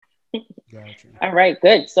Got you. All right,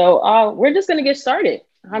 good. So we're just gonna get started.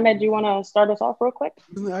 Hamed, do you want to start us off real quick?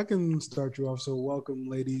 I can start you off. So, welcome,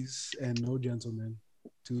 ladies and no gentlemen,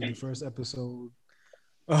 to the first episode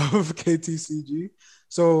of KTCG.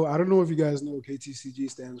 So, I don't know if you guys know KTCG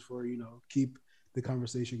stands for, keep the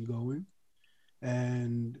conversation going.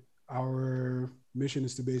 And our mission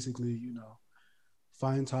is to basically,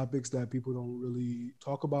 find topics that people don't really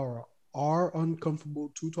talk about or are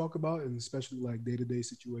uncomfortable to talk about, and especially like day to day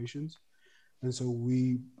situations. And so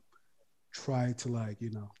we try to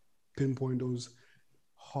pinpoint those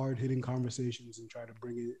hard hitting conversations and try to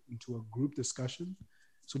bring it into a group discussion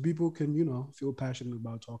so people can feel passionate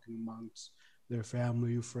about talking amongst their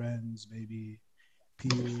family, friends, maybe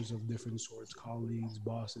peers of different sorts, colleagues,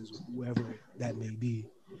 bosses, whoever that may be.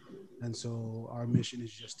 And so our mission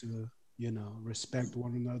is just to respect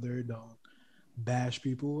one another, don't bash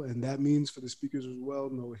people, and that means for the speakers as well,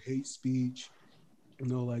 no hate speech,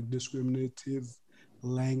 no like discriminative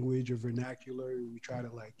language or vernacular. We try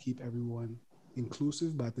to like keep everyone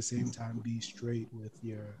inclusive, but at the same time be straight with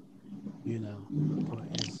your,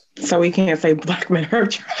 points. So we can't say black men are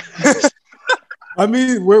trash. I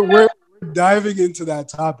mean, we're diving into that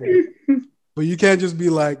topic, but you can't just be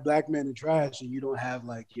like black men are trash and you don't have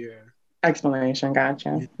like your Explanation,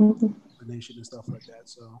 gotcha. explanation and stuff like that.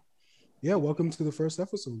 So yeah, welcome to the first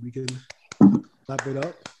episode. We can wrap it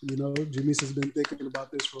up. Jimmy's has been thinking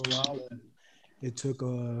about this for a while, and it took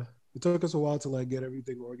us a while to like get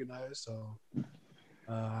everything organized. So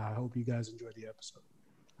I hope you guys enjoy the episode.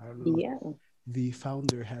 I don't know. Yeah. The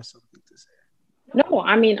founder has something to say. No,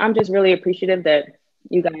 I mean, I'm just really appreciative that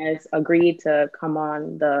you guys agreed to come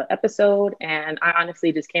on the episode, and I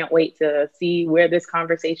honestly just can't wait to see where this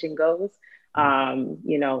conversation goes.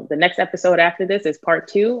 The next episode after this is part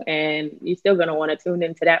 2, and you're still gonna want to tune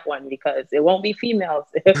into that one because it won't be females.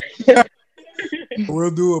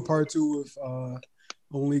 We'll do a part 2 with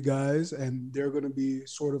only guys, and they're gonna be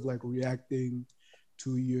sort of like reacting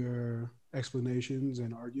to your explanations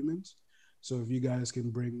and arguments. So if you guys can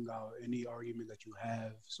bring out any argument that you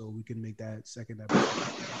have, so we can make that second episode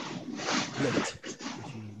lit,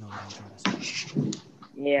 if you know what I'm trying to say.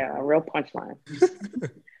 Yeah, a real punchline.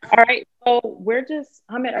 All right, so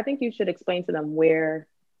Hamed, I think you should explain to them where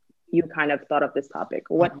you kind of thought of this topic.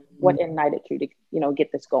 What ignited you to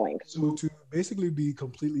get this going? So to basically be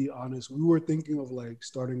completely honest, we were thinking of like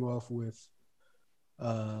starting off with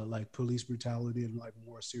like police brutality and like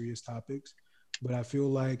more serious topics. But I feel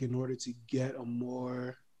like in order to get a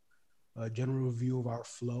more general view of our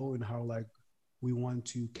flow and how like we want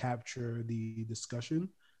to capture the discussion,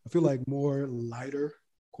 I feel like more lighter,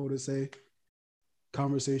 quote to say,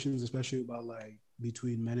 conversations, especially about like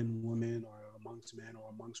between men and women or amongst men or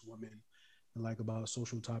amongst women, and like about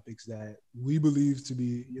social topics that we believe to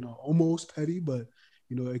be, almost petty, but,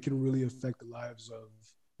 it can really affect the lives of,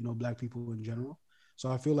 Black people in general. So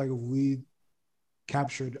I feel like if we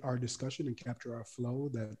captured our discussion and capture our flow,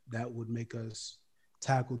 that would make us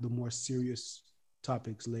tackle the more serious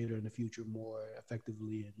topics later in the future more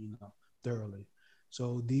effectively and thoroughly.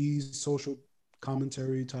 So these social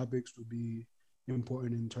commentary topics would be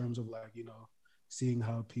important in terms of like seeing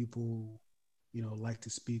how people like to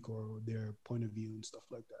speak or their point of view and stuff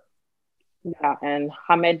like that. Yeah, and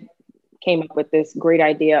Hamed came up with this great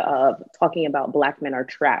idea of talking about Black men are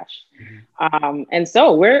trash. And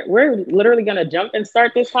so we're literally going to jump and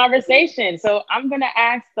start this conversation. So I'm going to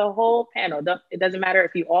ask the whole panel. It doesn't matter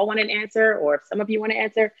if you all want an answer or if some of you want to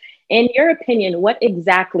answer. In your opinion, what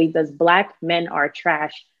exactly does Black men are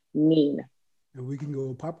trash mean? And we can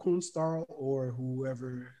go popcorn style, or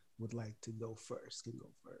whoever would like to go first can go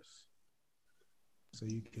first. So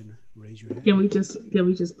you can raise your hand. Can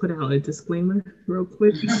we just put out a disclaimer real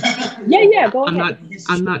quick? Yeah, go ahead.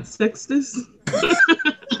 I'm not sexist.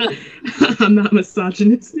 I'm not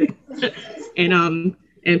misogynistic. And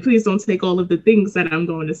please don't take all of the things that I'm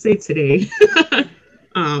going to say today.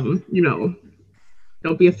 Don't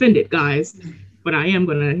be offended, guys. But I am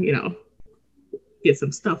gonna, get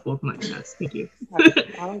some stuff off my chest. Thank you. But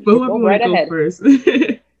whoever want to go first.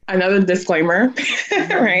 Another disclaimer,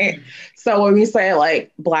 right? So when we say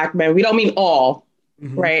like Black men, we don't mean all,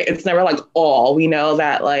 right? It's never like all. We know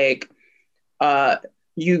that like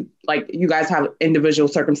you guys have individual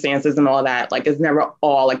circumstances and all that. Like it's never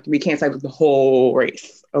all. Like we can't say the whole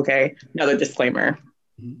race. Okay, another disclaimer.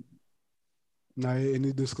 Now,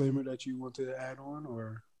 any disclaimer that you want to add on,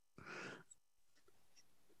 or?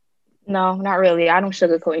 No, not really. I don't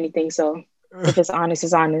sugarcoat anything. So if it's honest,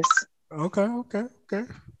 it's honest. Okay.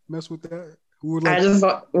 Mess with that. Who would I just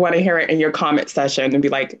want to hear it in your comment session and be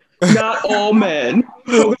like, not all men.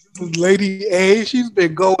 Lady A, she's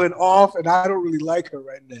been going off, and I don't really like her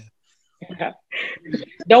right now.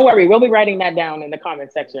 Don't worry, we'll be writing that down in the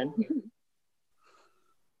comment section.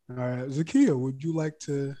 All right, Zakia, would you like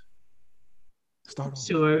to start off?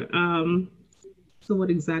 Sure. So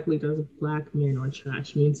what exactly does black men or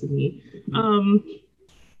trash mean to me?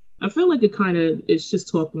 I feel like it kind of it's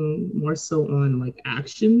just talking more so on like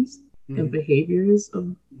actions and behaviors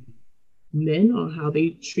of men or how they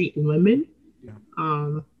treat women.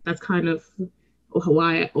 Yeah. That's kind of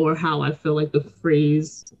why or how I feel like the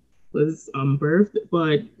phrase was birthed.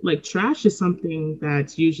 But like trash is something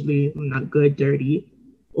that's usually not good, dirty,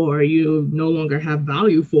 or you no longer have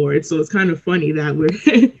value for it. So it's kind of funny that we're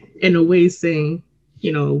in a way saying,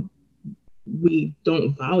 you know, we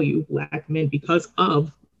don't value black men because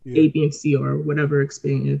of A, B, and C or whatever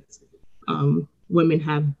experience women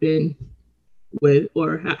have been with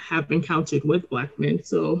or have encountered with black men.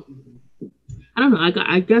 So I don't know.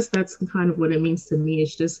 I guess that's kind of what it means to me.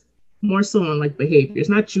 It's just more so on like behaviors,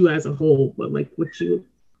 not you as a whole, but like what you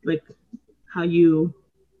like, how you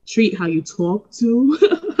treat, how you talk to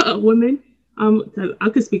women. I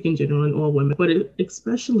could speak in general on all women, but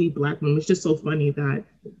especially black women. It's just so funny that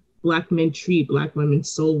black men treat black women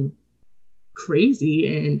so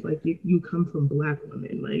crazy, and like you come from black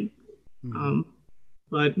women, like,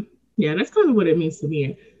 but yeah, that's kind of what it means to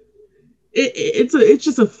me. It's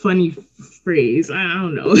just a funny phrase. I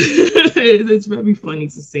don't know. It's very funny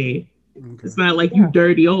to say. Okay. It's not like you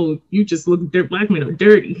dirty. Oh, you just look black men are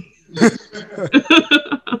dirty.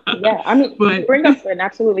 Yeah, I mean, but, you bring up an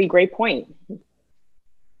absolutely great point.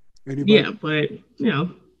 Anybody? Yeah, but you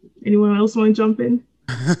know, anyone else want to jump in?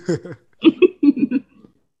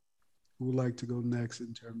 Who would like to go next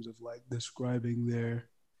in terms of like describing their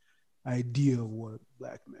idea of what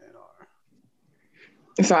black men are?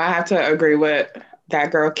 So I have to agree with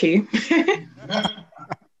that girl, Key.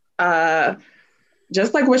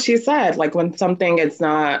 Just like what she said, like when something is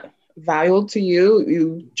not valuable to you,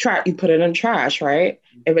 you put it in trash, right?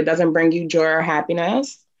 If it doesn't bring you joy or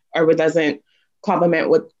happiness, or if it doesn't complement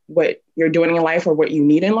with what you're doing in life or what you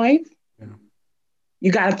need in life,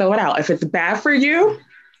 you got to throw it out. If it's bad for you,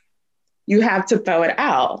 you have to throw it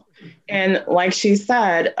out. And like she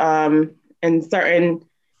said, in certain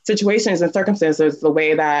situations and circumstances, the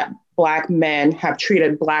way that black men have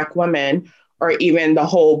treated black women, or even the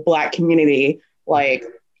whole black community, like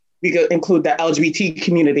we could include the LGBT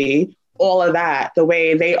community, all of that, the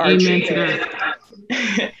way they are treated,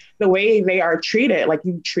 the way they are treated, like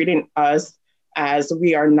you treating us as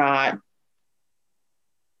we are not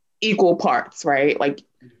equal parts, right? Like,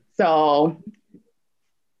 so.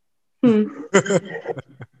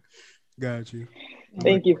 Got you.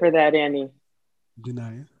 Thank you for that, Annie.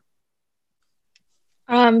 Janaya?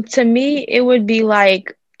 To me, it would be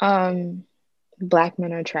like black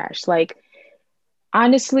men are trash. Like,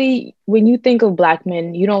 honestly, when you think of black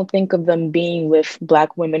men, you don't think of them being with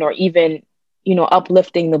black women or even, you know,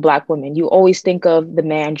 uplifting the black women. You always think of the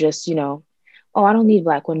man just, you know, oh, I don't need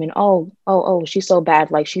black women. Oh, she's so bad.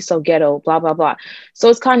 Like, she's so ghetto, blah, blah, blah. So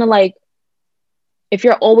it's kind of like, if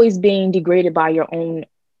you're always being degraded by your own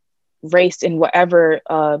race and whatever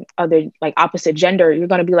other like opposite gender, you're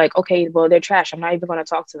going to be like, okay, well, they're trash. I'm not even going to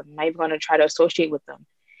talk to them. I'm not even going to try to associate with them.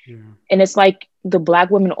 Yeah. And it's like the black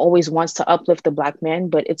woman always wants to uplift the black man,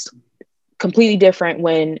 but it's completely different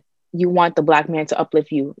when you want the black man to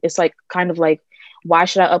uplift you. It's like kind of like, why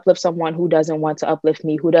should I uplift someone who doesn't want to uplift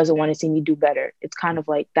me, who doesn't want to see me do better? It's kind of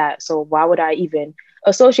like that. So why would I even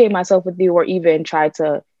associate myself with you or even try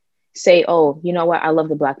to say, oh, you know what? I love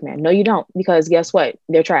the black man. No, you don't, because guess what?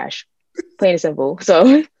 They're trash. Plain and simple.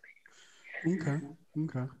 So. Okay.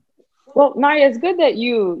 Well, Naya, it's good that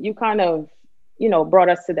you kind of, you know, brought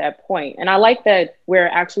us to that point. And I like that we're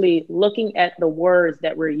actually looking at the words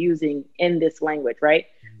that we're using in this language, right?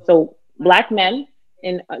 So black men,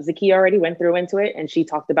 and Zakia already went through into it, and she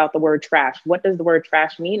talked about the word trash. What does the word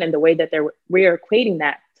trash mean? And the way that we're equating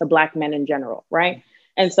that to black men in general, right?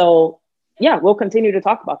 And so, yeah, we'll continue to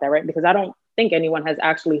talk about that, right? Because I don't think anyone has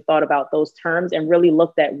actually thought about those terms and really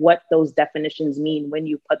looked at what those definitions mean when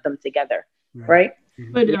you put them together, right?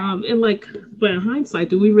 But but in hindsight,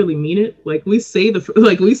 do we really mean it? Like we say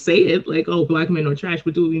it like, oh, black men are trash,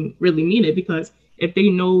 but do we really mean it? Because if they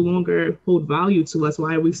no longer hold value to us,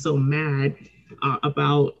 why are we so mad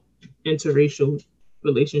about interracial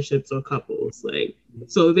relationships or couples? Like,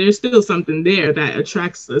 so there's still something there that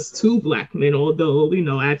attracts us to black men, although, you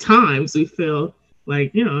know, at times we feel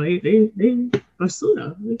like, you know, they are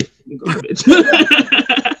soda, they garbage.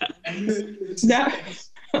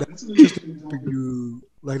 That's an interesting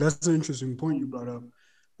that's an interesting point you brought up.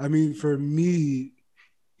 I mean, for me,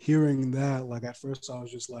 hearing that, like at first I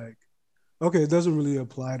was just like, okay, it doesn't really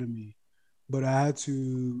apply to me. but I had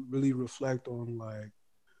to really reflect on like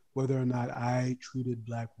whether or not I treated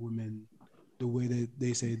Black women the way that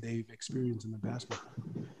they say they've experienced in the past before.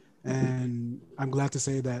 And I'm glad to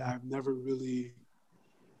say that I've never really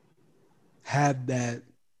had that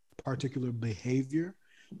particular behavior,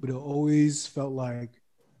 but it always felt like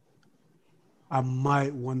I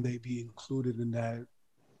might one day be included in that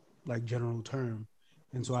like general term.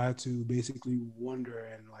 And so I had to basically wonder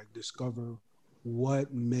and like discover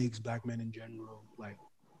what makes Black men in general like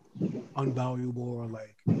unvaluable, or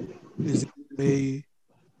like is it the way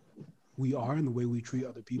we are and the way we treat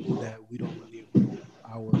other people that we don't really agree with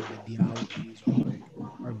our ideologies or like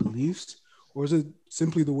our beliefs, or is it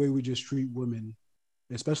simply the way we just treat women,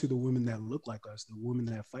 especially the women that look like us, the women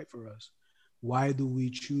that fight for us? Why do we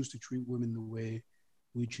choose to treat women the way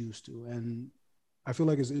we choose to? And I feel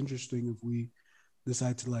like it's interesting if we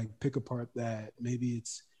decide to like pick apart that maybe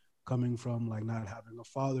it's coming from like not having a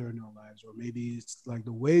father in our lives, or maybe it's like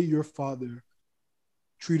the way your father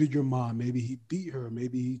treated your mom. Maybe he beat her,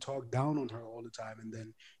 maybe he talked down on her all the time, and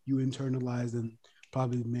then you internalized and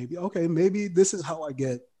probably maybe, okay, maybe this is how I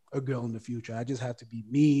get a girl in the future. I just have to be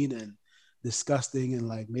mean and disgusting, and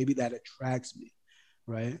like maybe that attracts me,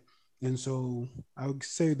 right? And so I would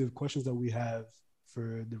say the questions that we have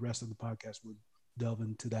for the rest of the podcast would delve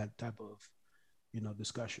into that type of,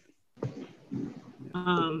 discussion.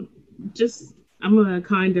 Just I'm gonna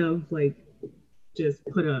kind of like just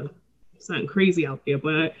put something crazy out there,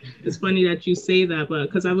 but it's funny that you say that, but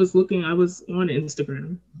because I was on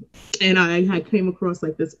Instagram and I had came across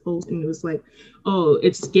like this post, and it was like, oh,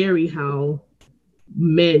 it's scary how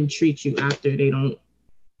men treat you after they don't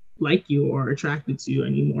like you or attracted to you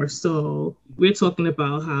anymore. So we're talking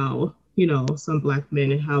about how, some Black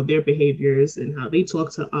men and how their behaviors and how they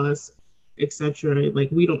talk to us, etc.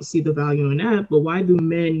 Like we don't see the value in that, but why do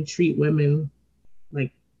men treat women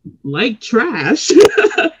like trash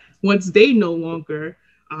once they no longer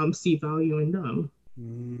see value in them?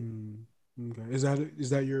 Okay, is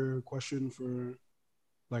that your question for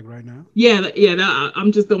like right now? Yeah,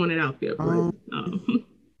 I'm just throwing it out there. But,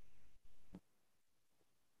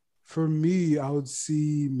 for me, I would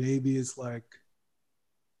see maybe it's like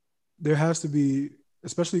there has to be,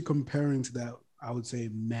 especially comparing to that, I would say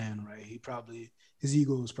man, right? His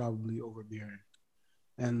ego is probably overbearing,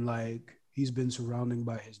 and like he's been surrounded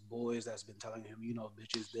by his boys that's been telling him,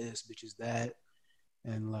 bitch is this, bitch is that.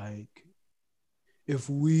 And like, if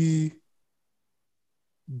we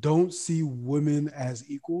don't see women as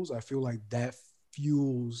equals, I feel like that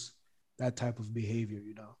fuels that type of behavior,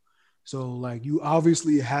 So like, you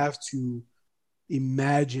obviously have to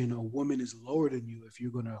imagine a woman is lower than you if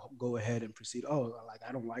you're going to go ahead and proceed. Oh, like,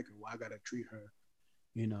 I don't like her. Well, I got to treat her,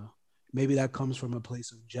 Maybe that comes from a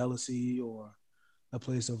place of jealousy or a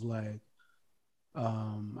place of like, I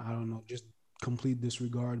don't know, just complete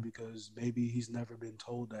disregard because maybe he's never been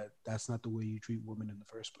told that that's not the way you treat women in the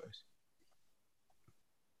first place.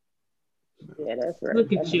 Yeah, that's right.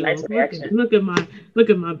 Look at that's you. Nice look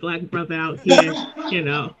at my Black brother out here,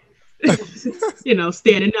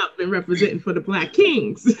 standing up and representing for the Black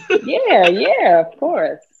kings. yeah, of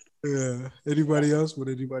course. Yeah. Anybody else? Would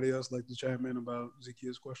anybody else like to chime in about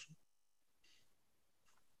Zakia's question?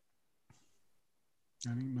 I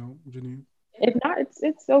don't know, Janine. If not,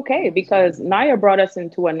 it's okay, because Naya brought us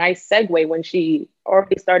into a nice segue when she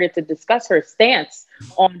already started to discuss her stance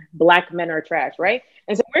on Black men are trash, right?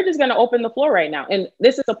 And so we're just going to open the floor right now. And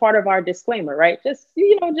this is a part of our disclaimer, right? Just,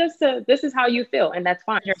 this is how you feel, and that's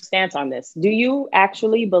fine. Your stance on this. Do you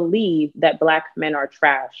actually believe that Black men are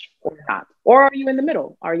trash or not? Or are you in the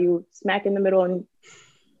middle? Are you smack in the middle? And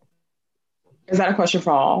is that a question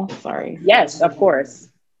for all? Sorry. Yes, of course.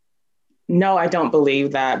 No, I don't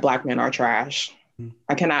believe that Black men are trash.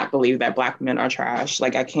 I cannot believe that Black men are trash.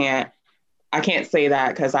 Like I can't say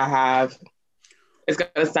that because it's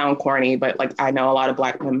gonna sound corny, but like I know a lot of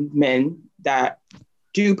Black men that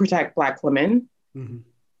do protect Black women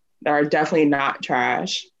that are definitely not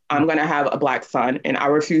trash. I'm gonna have a Black son, and I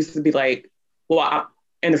refuse to be like, well,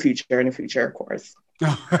 in the future, of course.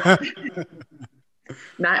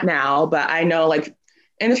 Not now, but I know like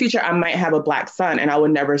in the future I might have a Black son, and I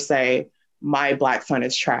would never say my Black son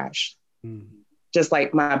is trash. Just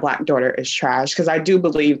like my Black daughter is trash. Because I do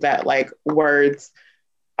believe that like words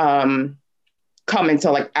come into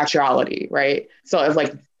like actuality, right? So if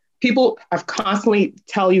like people have constantly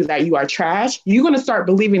tell you that you are trash, you're going to start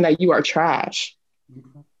believing that you are trash,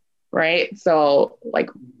 right? So like,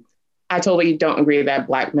 I totally don't agree that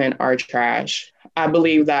Black men are trash. I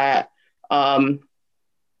believe that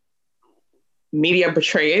media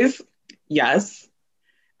portrays, yes.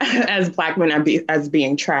 as Black men as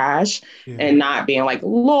being trash and not being like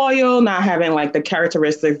loyal, not having like the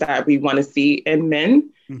characteristics that we want to see in men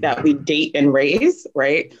that we date and raise,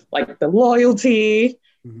 right? Like the loyalty,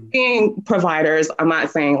 being providers. I'm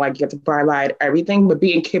not saying like you have to provide everything, but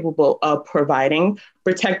being capable of providing,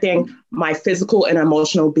 protecting my physical and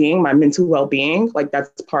emotional being, my mental well-being, like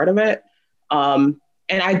that's part of it. And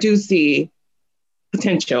I do see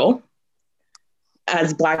potential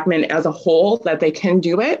as Black men as a whole that they can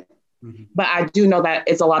do it. But I do know that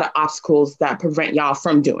it's a lot of obstacles that prevent y'all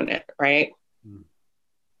from doing it, right?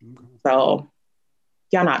 So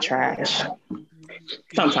y'all not trash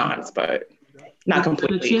sometimes, but not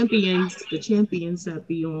completely. The champions that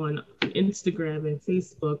be on Instagram and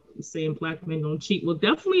Facebook saying Black men don't cheat will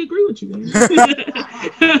definitely agree with you.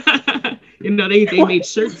 You know, they made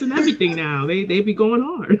shirts and everything now. They be going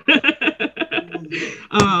hard.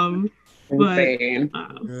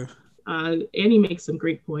 Annie makes some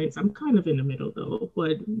great points. I'm kind of in the middle though,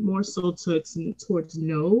 but more so towards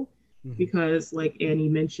no, because like Annie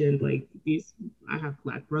mentioned, like I have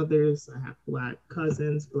Black brothers, I have Black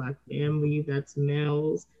cousins, Black family that's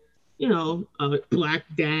males, you know, Black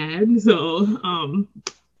dad. So,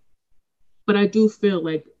 but I do feel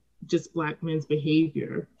like just Black men's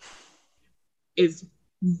behavior is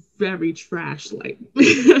very trash-like.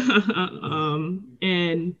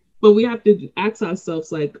 But we have to ask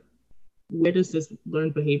ourselves, like, where does this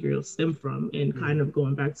learned behavior stem from? And kind of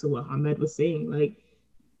going back to what Ahmed was saying, like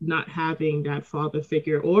not having that father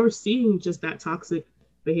figure or seeing just that toxic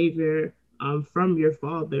behavior from your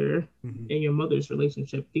father and your mother's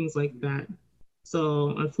relationship, things like that.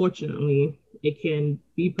 So unfortunately, it can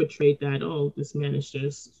be portrayed that, oh, this man is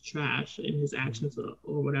just trash in his actions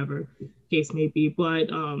or whatever case may be. But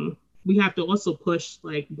we have to also push,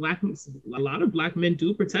 like, a lot of Black men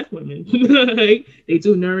do protect women. Like, they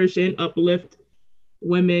do nourish and uplift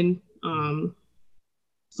women.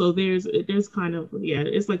 So there's kind of,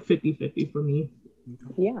 it's like 50-50 for me.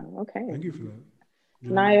 Yeah, okay. Thank you for that.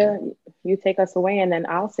 Naya, you take us away and then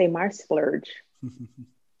I'll say my splurge.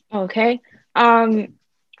 Okay. I'm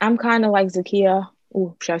kind of like Zakia.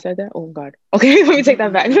 Oh, should I say that? Oh God. Okay, let me take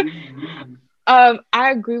that back.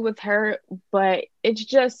 I agree with her, but it's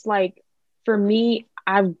just like, for me,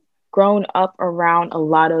 I've grown up around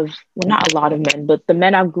not a lot of men, but the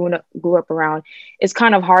men I've grew up around, it's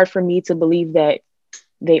kind of hard for me to believe that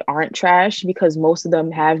they aren't trash, because most of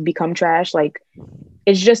them have become trash. Like,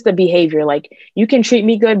 it's just the behavior. Like, you can treat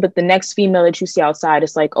me good, but the next female that you see outside,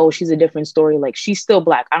 it's like, oh, she's a different story. Like, she's still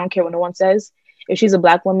Black. I don't care what no one says. If she's a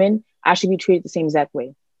Black woman, I should be treated the same exact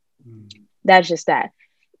way. That's just that.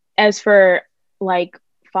 As for like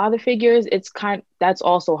father figures, that's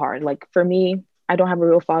also hard. Like, for me, I don't have a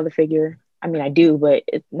real father figure. I mean, I do, but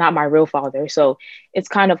it's not my real father. So it's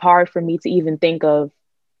kind of hard for me to even think of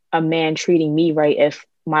a man treating me right if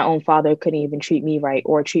my own father couldn't even treat me right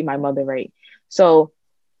or treat my mother right. So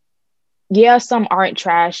yeah, some aren't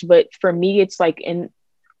trash, but for me, it's like in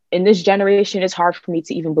this generation, it's hard for me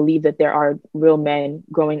to even believe that there are real men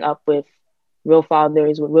growing up with real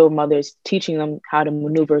fathers, with real mothers, teaching them how to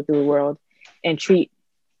maneuver through the world and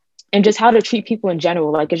just how to treat people in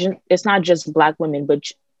general. Like, it's not just Black women, but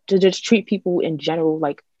to just treat people in general,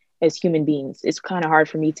 like, as human beings. It's kind of hard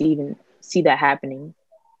for me to even see that happening.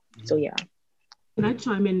 So yeah. Can I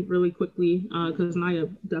chime in really quickly? Because Naya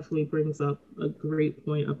definitely brings up a great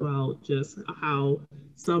point about just how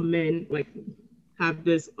some men like have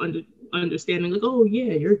this understanding, like, oh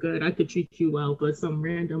yeah, you're good, I could treat you well, but some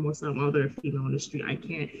random or some other female on the street, I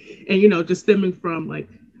can't. And, you know, just stemming from, like,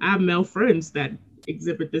 I have male friends that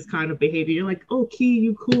exhibit this kind of behavior. You're like, oh, Key,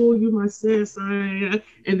 you cool, you my sis, and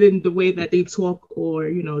then the way that they talk or,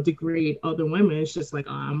 you know, degrade other women, it's just like,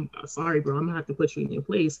 oh, I'm sorry, bro, I'm gonna have to put you in your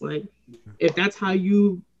place. Like, if that's how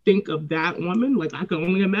you think of that woman, like, I can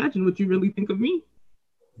only imagine what you really think of me.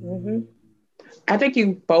 I think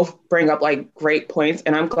you both bring up like great points,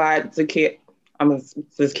 and I'm glad Zakia,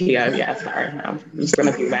 yeah, sorry, I'm just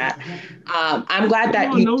gonna do that. I'm glad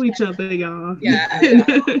that you know each other, y'all. Yeah.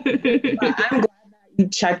 But I'm glad you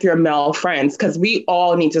check your male friends, because we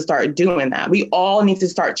all need to start doing that. We all need to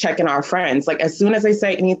start checking our friends. Like, as soon as they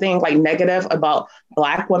say anything like negative about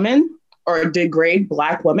Black women or degrade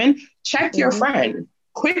Black women, check your friend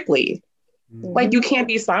quickly. Like, you can't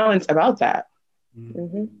be silent about that.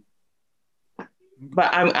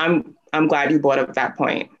 But I'm glad you brought up that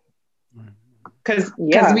point, because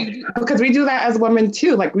we do that as women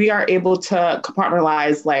too. Like, we are able to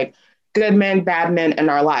compartmentalize like good men, bad men in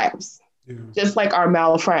our lives. Just like our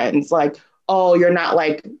male friends, like, oh, you're not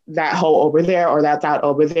like that hoe over there or that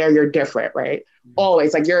over there, you're different, right?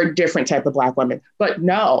 Always, like, you're a different type of Black woman. But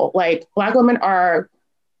no, like, Black women are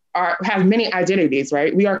have many identities,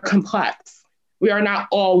 right? We are complex. We are not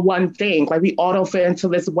all one thing. Like we all don't fit into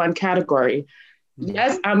this one category.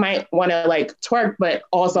 Yes, I might want to like twerk, but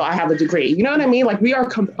also I have a degree. You know what I mean? Like we are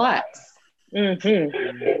complex.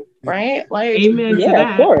 Right? Like amen to Yeah,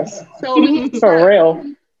 that. of course. so we need to For real.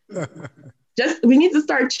 we need to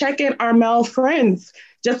start checking our male friends.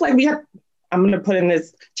 Just like we have, I'm gonna put in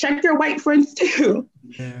this, check your white friends too.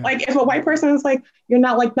 Yeah. Like if a white person is like, you're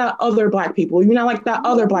not like that other Black people, you're not like that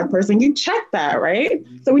other Black person, you check that, right?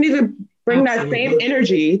 So we need to bring Absolutely. that same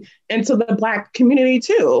energy into the Black community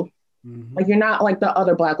too. Mhm. Like you're not like the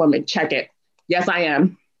other Black woman, check it. Yes, I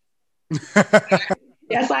am.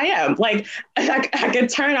 Yes, I am. Like I can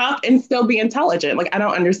turn up and still be intelligent. Like I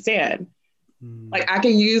don't understand. Like I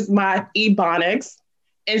can use my ebonics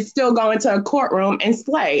and still go into a courtroom and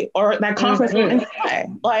slay, or that conference room and slay.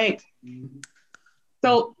 Like,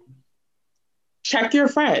 so check your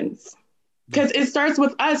friends. Because it starts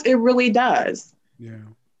with us. It really does. Yeah.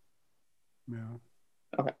 Yeah.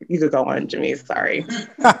 Okay, you could go on, Jimmy. Sorry.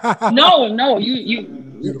 No,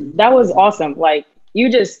 you that was awesome. Like you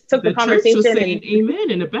just took the The church was conversation saying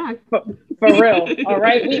amen in the back. for real. All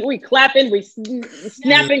right. We clapping, we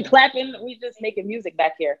snapping, clapping, we just making music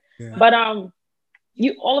back here. Yeah. But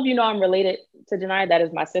you all of you know I'm related to Janai. That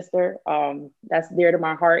is my sister. That's dear to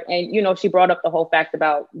my heart. And you know, she brought up the whole fact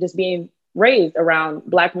about just being raised around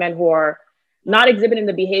Black men who are not exhibiting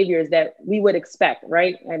the behaviors that we would expect,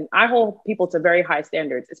 right? And I hold people to very high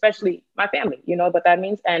standards, especially my family, you know what that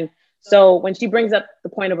means? And so when she brings up the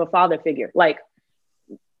point of a father figure, like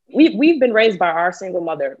we've been raised by our single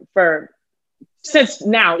mother since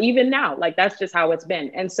now, even now, like that's just how it's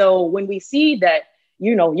been. And so when we see that,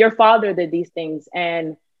 you know, your father did these things,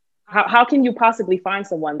 and how can you possibly find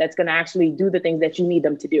someone that's going to actually do the things that you need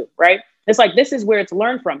them to do, right? It's like, this is where it's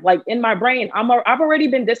learned from. Like in my brain, I've already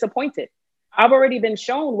been disappointed. I've already been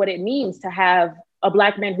shown what it means to have a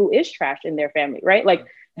Black man who is trash in their family, right? Like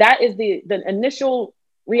that is the initial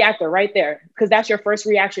reactor right there, because that's your first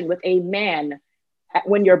reaction with a man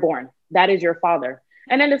when you're born. That is your father.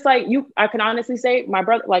 And then it's like, I can honestly say my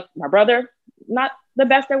brother, not the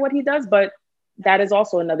best at what he does, but that is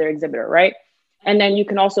also another exhibitor, right? And then you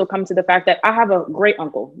can also come to the fact that I have a great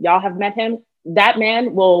uncle. Y'all have met him. That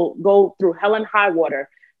man will go through hell and high water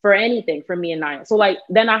for anything for me and Naya. So like,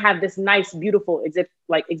 then I have this nice, beautiful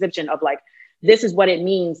exhibition of like, this is what it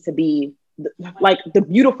means to be like the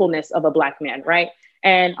beautifulness of a Black man, right?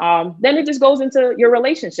 And then it just goes into your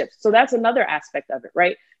relationships. So that's another aspect of it,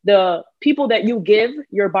 right? The people that you give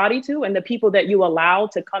your body to and the people that you allow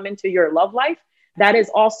to come into your love life, that is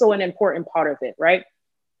also an important part of it, right?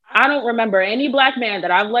 I don't remember any Black man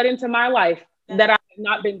that I've let into my life that I have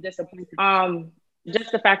not been disappointed.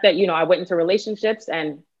 Just the fact that, you know, I went into relationships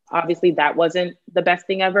and obviously that wasn't the best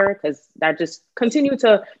thing ever, because that just continued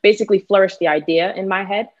to basically flourish the idea in my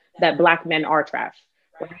head that Black men are trash.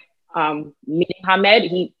 Meeting Hamed,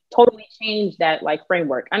 he totally changed that like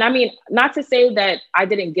framework. And I mean, not to say that I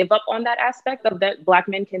didn't give up on that aspect of that Black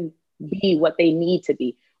men can be what they need to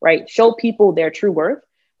be, right? Show people their true worth,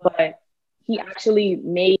 but he actually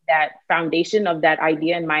made that foundation of that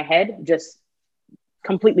idea in my head just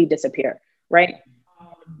completely disappear, right?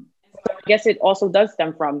 So I guess it also does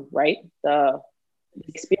stem from, right, the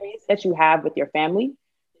experience that you have with your family,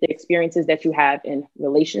 the experiences that you have in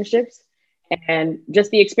relationships, and just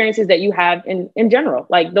the experiences that you have in general.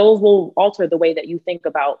 Like those will alter the way that you think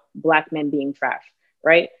about Black men being trash,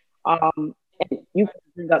 right? And you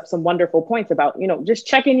bring up some wonderful points about, you know, just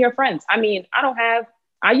checking your friends. I mean,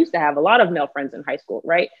 I used to have a lot of male friends in high school,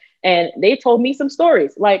 right? And they told me some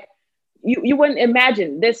stories. Like you wouldn't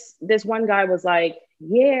imagine. This one guy was like,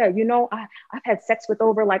 yeah, you know, I've had sex with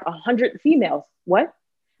over like 100 females. What?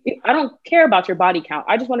 I don't care about your body count.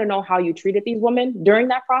 I just want to know how you treated these women during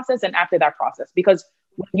that process and after that process. Because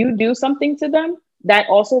when you do something to them, that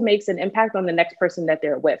also makes an impact on the next person that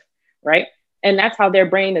they're with, right? And that's how their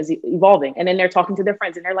brain is evolving. And then they're talking to their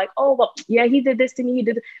friends and they're like, oh, well, yeah, he did this to me. He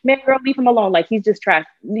did, man, girl, leave him alone. Like he's just trash.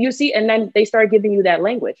 You see? And then they start giving you that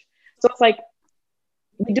language. So it's like,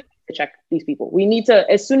 we do need to check these people. We need to,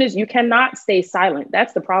 as soon as you cannot stay silent.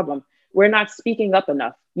 That's the problem. We're not speaking up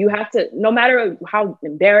enough. You have to, no matter how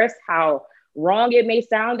embarrassed, how wrong it may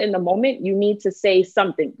sound in the moment, you need to say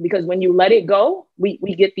something, because when you let it go, we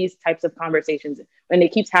get these types of conversations and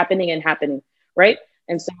it keeps happening and happening, right?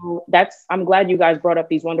 And so I'm glad you guys brought up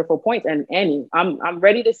these wonderful points. And Annie, I'm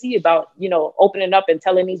ready to see about, you know, opening up and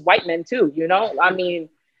telling these white men too, you know, I mean,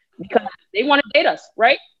 because they want to date us,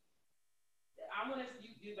 right?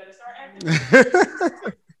 You better start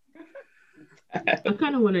acting. I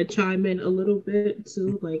kind of want to chime in a little bit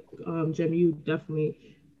too. Like, Jem, you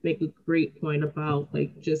definitely make a great point about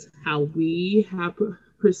like just how we have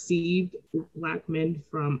perceived Black men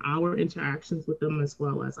from our interactions with them as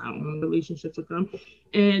well as our own relationships with them,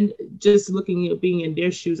 and just looking at being in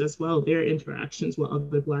their shoes as well, their interactions with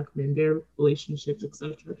other Black men, their relationships,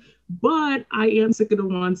 etc. But I am sick of the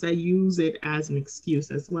ones that use it as an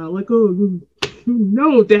excuse as well, like, oh,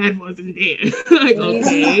 no, dad wasn't there. Like,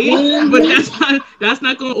 okay, but that's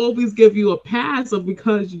not going to always give you a pass of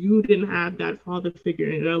because you didn't have that father figure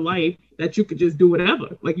in your life that you could just do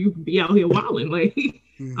whatever. Like you could be out here wilding. Like,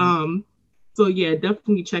 so yeah,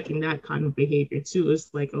 definitely checking that kind of behavior too.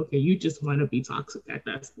 It's like, okay, you just want to be toxic at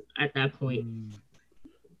that point.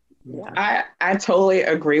 I totally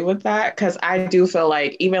agree with that because I do feel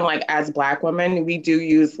like even like as Black women, we do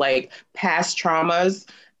use like past traumas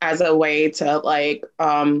as a way to like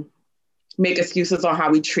make excuses on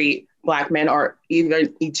how we treat Black men or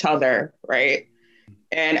even each other, right?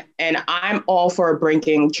 And I'm all for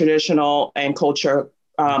breaking traditional and culture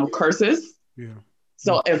curses. Yeah.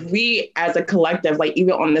 So if we as a collective, like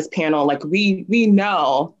even on this panel, like we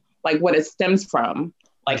know like what it stems from,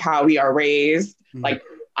 like how we are raised, like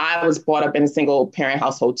I was brought up in a single parent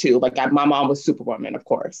household too. Like my mom was Superwoman, of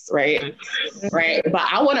course, right? Right. But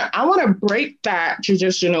I wanna break that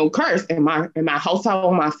traditional curse in my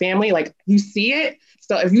household, my family. Like you see it.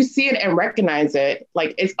 So if you see it and recognize it,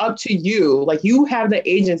 like it's up to you. Like you have the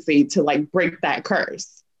agency to like break that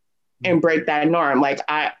curse and break that norm. Like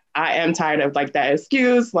I am tired of like that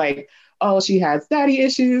excuse, like, oh, she has daddy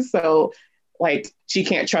issues, so like she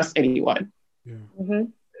can't trust anyone. Yeah.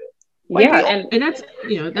 Like, and that's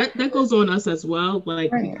that goes on us as well,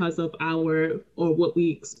 like because of our or what we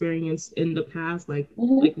experienced in the past, like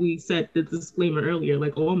we said the disclaimer earlier,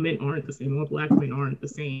 like all men aren't the same, all Black men aren't the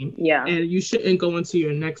same, and you shouldn't go into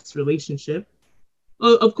your next relationship.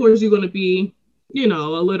 Of course, you're going to be a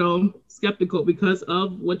little skeptical because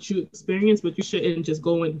of what you experienced, but you shouldn't just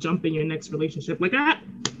go and jump in your next relationship like,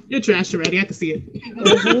 you're trash already. I can see it.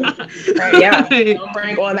 Right, don't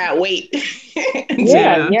bring all that weight.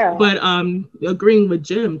 yeah. But agreeing with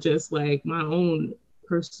Jim, just like my own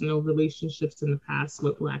personal relationships in the past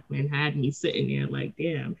with Black men had me sitting there like,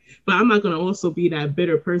 damn. But I'm not gonna also be that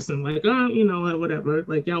bitter person, like, whatever.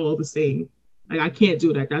 Like y'all all the same. Like I can't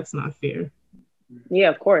do that. That's not fair. Yeah,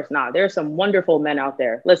 of course not. There's some wonderful men out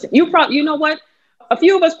there. Listen, you know what? A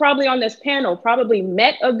few of us probably on this panel probably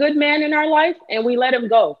met a good man in our life and we let him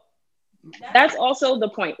go. That's also the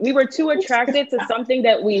point. We were too attracted to something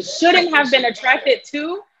that we shouldn't have been attracted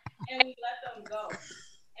to, and we let them go.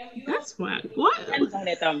 And that's why. What? Friends on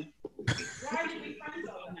it, them.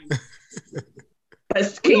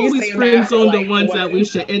 We always friends on the ones that we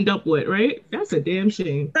should end up with, right? That's a damn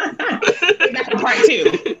shame. That's part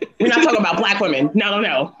two. We're not talking about Black women.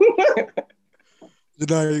 No.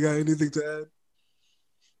 Jediah, you got anything to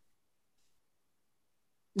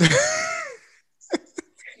add?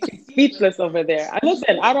 Speechless over there.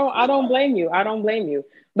 Listen, I don't blame you.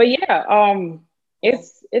 But yeah,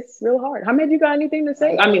 it's real hard. How many you got anything to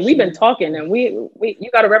say? I mean, we've been talking, and we you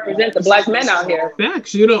got to represent the Black men out here.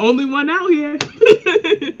 Facts. You're the only one out here.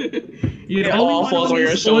 You're the only one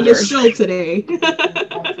on the show today.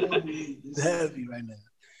 It's heavy right now.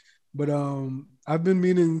 But I've been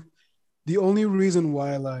meaning. The only reason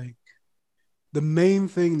why, like, the main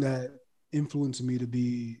thing that influenced me to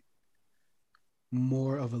be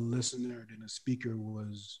more of a listener than a speaker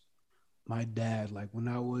was my dad. Like when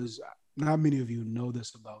I was, not many of you know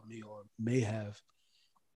this about me or may have,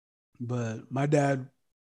 but my dad,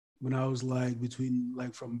 when I was like between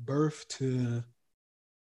like from birth to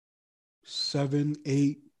 7,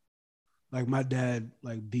 8, like my dad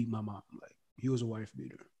like beat my mom. Like he was a wife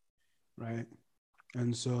beater, right?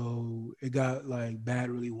 And so it got like bad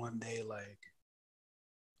really one day. Like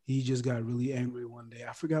he just got really angry one day.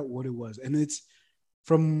 I forgot what it was. And it's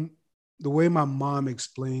from the way my mom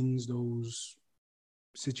explains those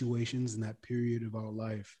situations in that period of our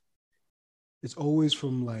life. It's always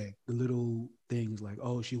from like the little things like,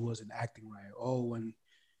 oh, she wasn't acting right. Oh, when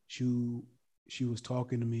she was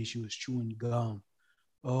talking to me, she was chewing gum.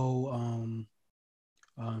 Oh,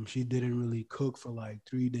 she didn't really cook for like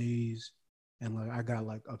 3 days. And like I got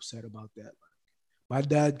like upset about that. My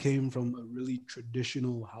dad came from a really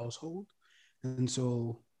traditional household. And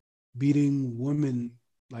so beating women,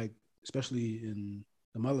 like especially in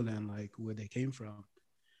the motherland, like where they came from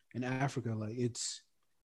in Africa, like it's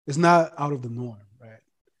not out of the norm, right?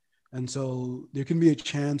 And so there can be a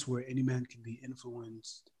chance where any man can be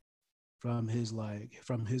influenced from his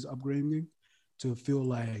upbringing to feel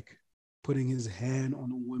like putting his hand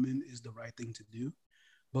on a woman is the right thing to do.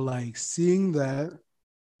 But like seeing that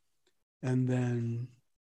and then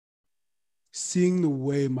seeing the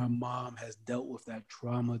way my mom has dealt with that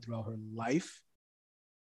trauma throughout her life,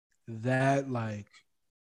 that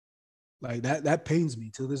that pains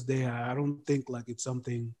me to this day. I don't think like it's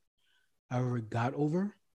something I ever got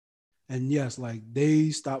over. And yes, like they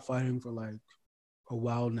stopped fighting for like a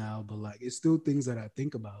while now, but like it's still things that I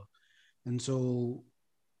think about. And so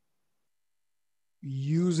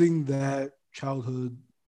using that childhood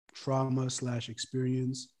trauma slash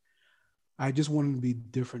experience, I just wanted to be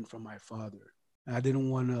different from my father. I didn't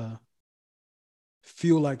want to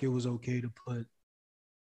feel like it was okay to put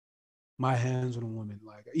my hands on a woman.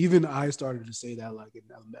 Like even I started to say that like in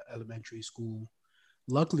elementary school,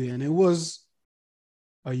 luckily, and it was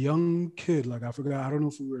a young kid. Like I forgot, I don't know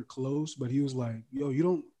if we were close, but he was like, "Yo, you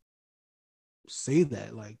don't say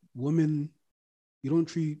that. Like women, you don't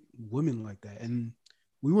treat women like that." And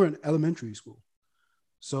we were in elementary school,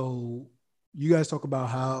 so you guys talk about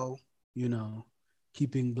how you know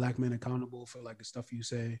keeping black men accountable for like the stuff you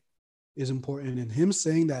say is important, and him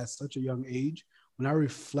saying that at such a young age. When I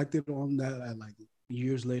reflected on that at like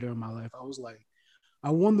years later in my life, I was like,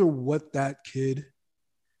 I wonder what that kid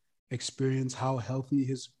experienced, how healthy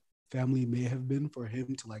his family may have been for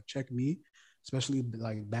him to like check me, especially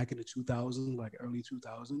like back in the 2000s, like early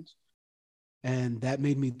 2000s. And that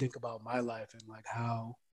made me think about my life and like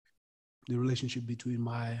how the relationship between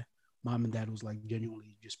my mom and dad was like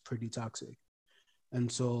genuinely just pretty toxic.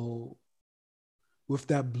 And so with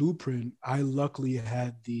that blueprint, I luckily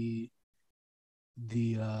had the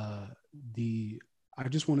uh the I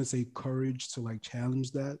just want to say courage to like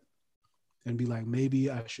challenge that and be like,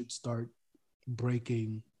 maybe I should start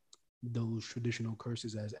breaking those traditional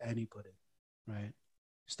curses, as Annie put it, right?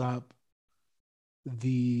 Stop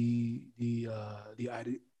the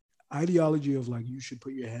ideology of like you should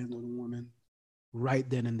put your hands on a woman right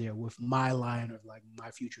then and there with my line of like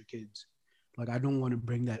my future kids. Like I don't want to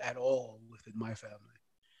bring that at all within my family.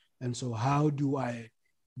 And so how do I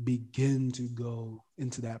begin to go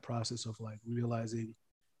into that process of like realizing,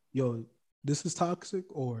 yo, this is toxic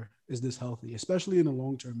or is this healthy, especially in a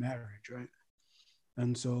long-term marriage, right?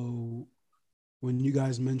 And so when you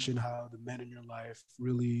guys mention how the men in your life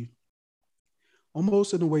really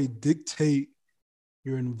almost in a way dictate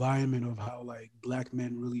your environment of how like black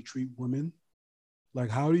men really treat women, like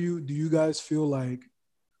how do you guys feel like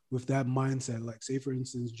with that mindset, like say for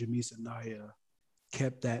instance Jamise and Naya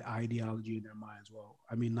kept that ideology in their minds? Well,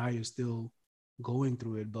 I mean Naya is still going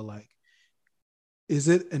through it, but like is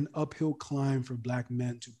it an uphill climb for black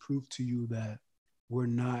men to prove to you that we're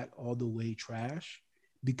not all the way trash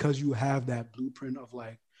because you have that blueprint of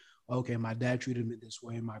like, okay, my dad treated me this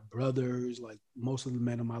way, my brothers, like most of the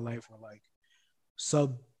men in my life were like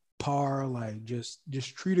subpar, like just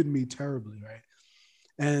treated me terribly, right?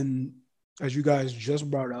 And as you guys just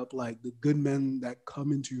brought up, like the good men that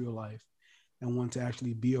come into your life and want to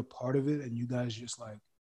actually be a part of it, and you guys just like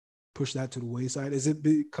push that to the wayside, is it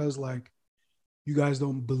because like you guys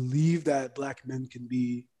don't believe that black men can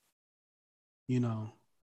be, you know,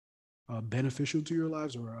 beneficial to your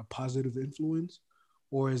lives or a positive influence?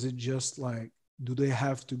 Or is it just like, do they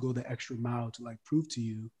have to go the extra mile to like prove to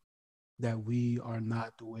you that we are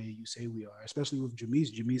not the way you say we are? Especially with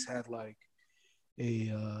Jamise. Jamise had like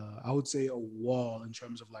I would say a wall in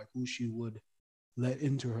terms of like who she would let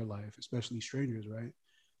into her life, especially strangers, right?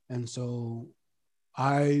 And so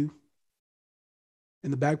I,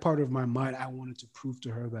 in the back part of my mind, I wanted to prove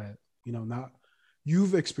to her that, you know, not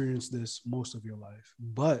you've experienced this most of your life,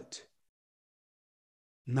 but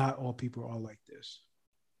not all people are like this.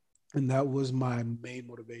 And that was my main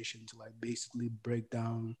motivation to like basically break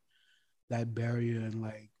down that barrier and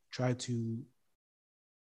like try to,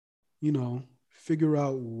 you know, figure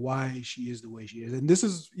out why she is the way she is. And this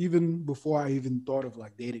is even before I even thought of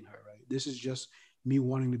like dating her, right? This is just me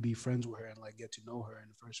wanting to be friends with her and like get to know her in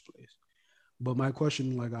the first place. But my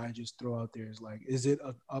question, like I just throw out there, is like, is it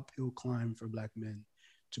an uphill climb for black men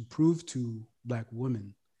to prove to black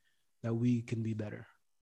women that we can be better?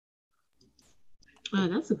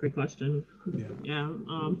 That's a great question. Yeah. Yeah.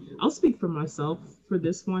 I'll speak for myself for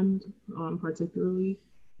this one, particularly.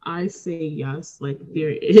 I say yes. Like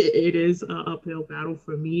it is an uphill battle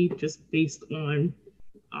for me, just based on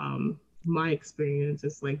my experience.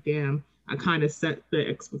 It's like, damn, I kind of set the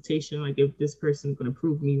expectation, like if this person's gonna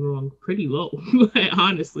prove me wrong, pretty low,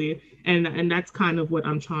 honestly. And that's kind of what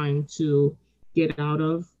I'm trying to get out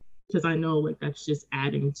of, because I know like that's just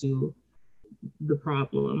adding to the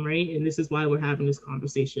problem, right? And this is why we're having this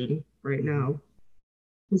conversation right now.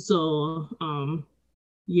 And so,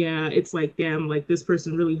 yeah, it's like, damn, like this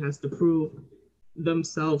person really has to prove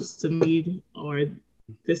themselves to me, or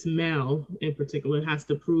this male in particular has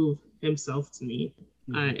to prove himself to me.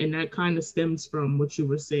 And that kind of stems from what you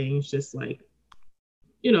were saying. It's just like,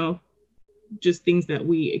 you know, just things that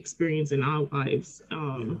we experience in our lives.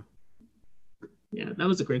 Yeah, that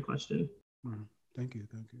was a great question. Thank you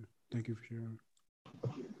for sharing.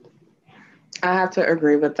 I have to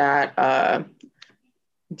agree with that.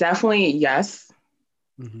 Definitely yes,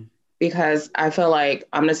 because I feel like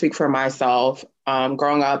I'm gonna speak for myself.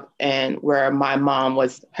 Growing up and where my mom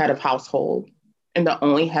was head of household and the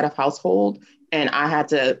only head of household, and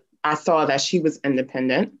I saw that she was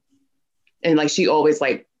independent, and like she always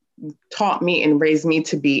like taught me and raised me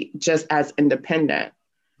to be just as independent,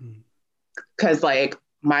 because like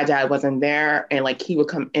my dad wasn't there, and like he would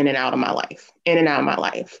come in and out of my life.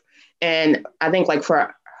 And I think like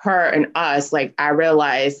for her and us, like I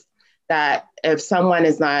realized that if someone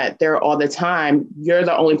is not there all the time, you're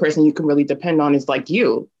the only person you can really depend on is like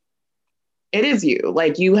you. It is you.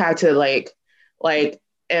 Like you have to like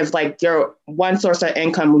if like your one source of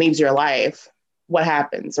income leaves your life, what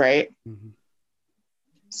happens, right?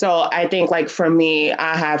 So I think like for me,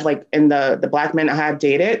 I have like in the Black men I have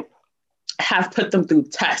dated, have put them through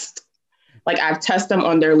tests. Like I've tested them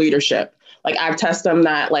on their leadership. Like I've tested them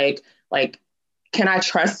that like, can I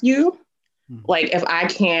trust you? Like if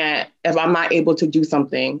I'm not able to do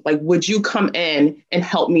something, like, would you come in and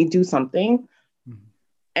help me do something?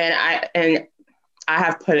 And I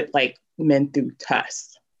have put like men through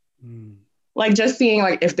tests. Like just seeing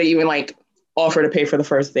like if they even like offer to pay for the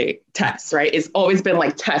first date, tests, right? It's always been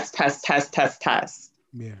like test.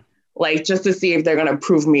 Yeah. Like just to see if they're gonna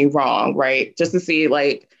prove me wrong, right? Just to see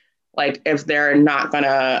like if they're not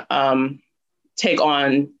gonna take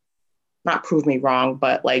on, not prove me wrong,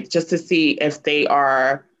 but like just to see if they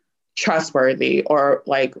are trustworthy or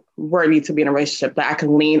like worthy to be in a relationship that I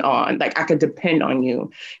can lean on, like I could depend on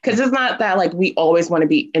you. Because it's not that like we always want to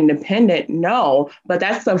be independent, no, but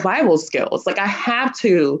that's survival skills. Like I have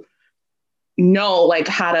to know like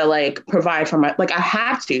how to like provide for my, like I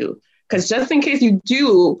have to, because just in case you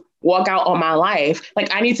do walk out on my life,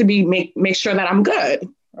 like I need to be make sure that I'm good,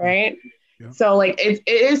 right? Yeah. So like it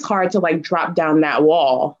is hard to like drop down that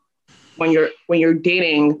wall when you're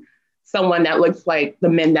dating someone that looks like the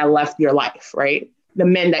men that left your life, right? The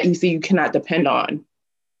men that you see you cannot depend on.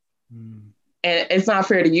 And it's not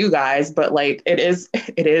fair to you guys, but like it is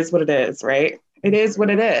what it is, right? It is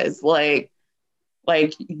what it is. Like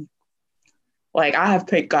I have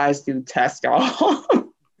picked guys through tests,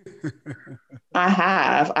 y'all. I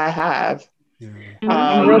have. Yeah.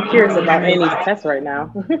 I'm real curious about Amy's test right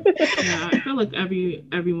now. Yeah, I feel like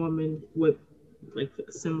every woman with like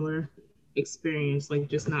a similar experience, like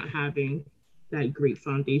just not having that great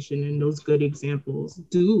foundation and those good examples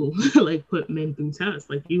do like put men through tests.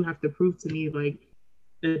 Like you have to prove to me like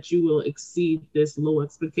that you will exceed this low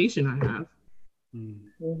expectation I have.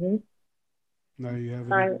 No, you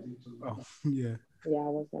haven't. Oh, yeah. Yeah, I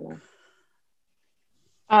was gonna.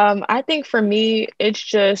 I think for me, it's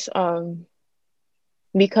just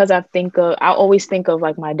because I always think of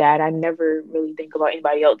like my dad. I never really think about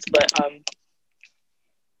anybody else, but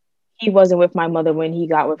he wasn't with my mother when he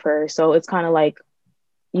got with her. So it's kind of like,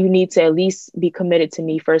 you need to at least be committed to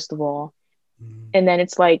me, first of all. And then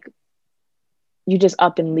it's like, you just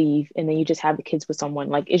up and leave, and then you just have the kids with someone.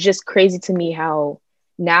 Like, it's just crazy to me how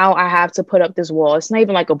now I have to put up this wall. It's not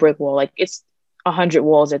even like a brick wall. Like it's 100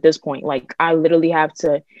 walls at this point. Like I literally have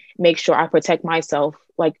to make sure I protect myself.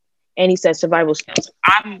 Like Annie said, survival skills.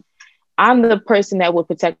 I'm the person that would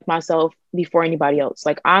protect myself before anybody else.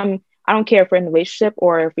 Like I don't care if we're in a relationship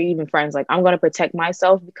or if we're even friends. Like I'm going to protect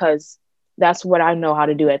myself because that's what I know how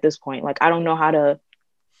to do at this point. Like I don't know how to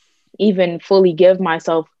even fully give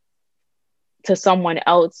myself to someone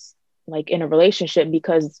else, like in a relationship,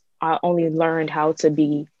 because I only learned how to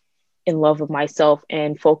be in love with myself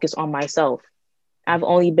and focus on myself. I've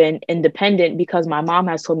only been independent because my mom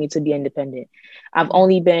has told me to be independent. I've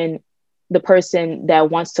only been the person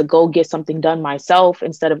that wants to go get something done myself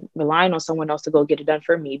instead of relying on someone else to go get it done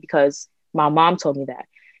for me because my mom told me that,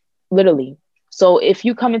 literally. So if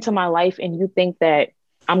you come into my life and you think that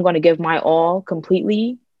I'm going to give my all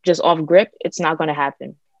completely just off grip, it's not going to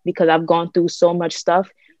happen, because I've gone through so much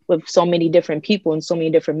stuff with so many different people and so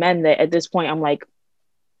many different men that at this point I'm like,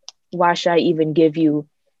 why should I even give you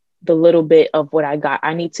the little bit of what I got?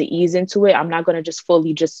 I need to ease into it. I'm not going to just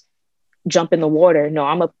fully just jump in the water. No,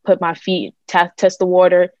 I'm gonna put my feet, test the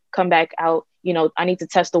water, come back out. You know, I need to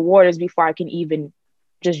test the waters before I can even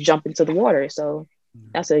just jump into the water. So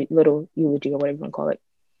that's a little eulogy or whatever you want to call it.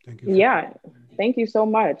 Thank you. Yeah, thank you so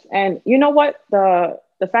much. And you know what, the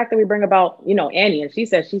fact that we bring about, you know, Annie, and she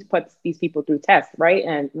says she's put these people through tests, right?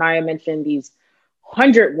 And Naya mentioned these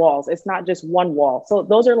 100 walls. It's not just one wall. So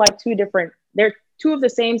those are like they're two of the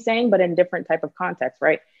same saying, but in different type of context,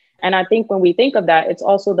 right? And I think when we think of that, it's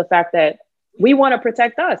also the fact that we want to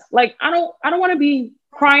protect us. Like, I don't want to be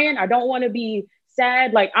crying. I don't want to be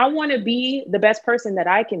sad. Like, I want to be the best person that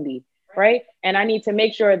I can be, right? And I need to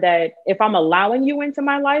make sure that if I'm allowing you into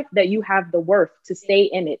my life, that you have the worth to stay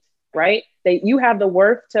in it, right? That you have the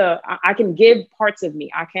worth to, I can give parts of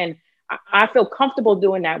me. I feel comfortable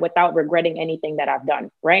doing that without regretting anything that I've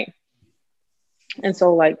done, right? And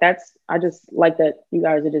so like, I just like that you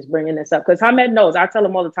guys are just bringing this up, because Hamed knows, I tell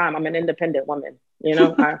him all the time, I'm an independent woman, you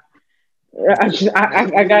know, I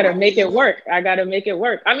gotta make it work. I gotta make it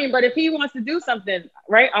work. I mean, but if he wants to do something,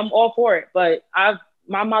 right, I'm all for it. But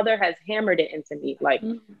my mother has hammered it into me, like,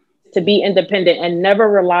 to be independent and never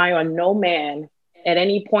rely on no man at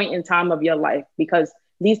any point in time of your life, because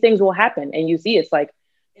these things will happen. And you see, it's like,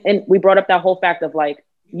 and we brought up that whole fact of like,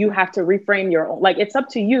 you have to reframe your own, like, it's up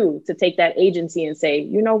to you to take that agency and say,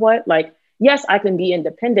 you know what, like, yes, I can be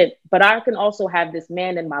independent, but I can also have this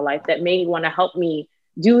man in my life that may want to help me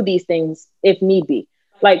do these things if need be.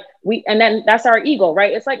 Like, and then that's our ego,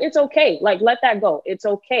 right? It's like, it's okay. Like, let that go. It's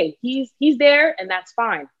okay. He's there and that's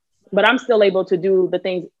fine. But I'm still able to do the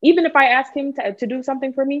things. Even if I ask him to do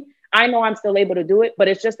something for me, I know I'm still able to do it, but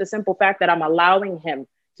it's just the simple fact that I'm allowing him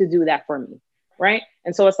to do that for me. Right.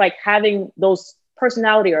 And so it's like having those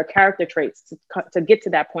personality or character traits to get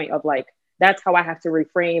to that point of like, that's how I have to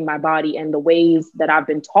reframe my body and the ways that I've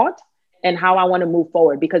been taught and how I want to move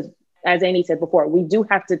forward. Because as Annie said before, we do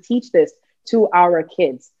have to teach this to our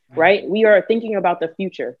kids, right? We are thinking about the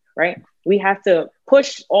future, right? We have to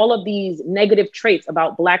push all of these negative traits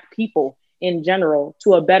about Black people in general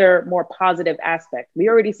to a better, more positive aspect. We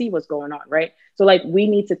already see what's going on, right? So like, we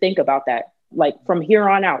need to think about that, like from here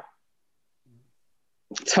on out.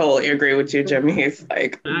 Totally agree with you, Jimmy. It's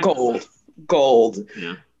like gold.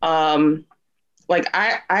 Yeah. Like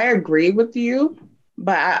I agree with you,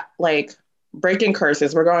 but like breaking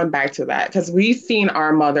curses, we're going back to that because we've seen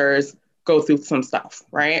our mothers go through some stuff,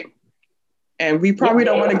 right? And we probably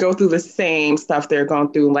don't want to go through the same stuff they're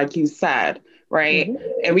going through, like you said, right?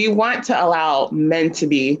 Mm-hmm. And we want to allow men to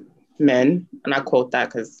be men, and I quote that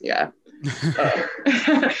because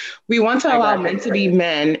we want to allow men to be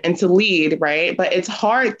men and to lead, right? But it's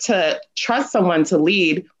hard to trust someone to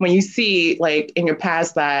lead when you see, like, in your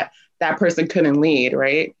past that person couldn't lead,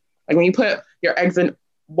 right? Like when you put your eggs in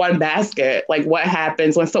one basket, like what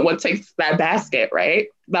happens when someone takes that basket, right?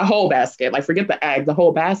 The whole basket, like forget the egg, the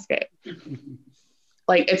whole basket.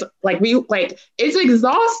 Like it's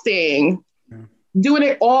exhausting doing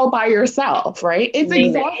it all by yourself, right? It's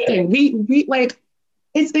exhausting. We like,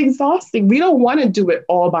 it's exhausting. We don't want to do it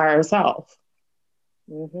all by ourselves.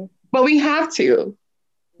 Mm-hmm. But we have to.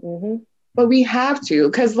 Mm-hmm. But we have to,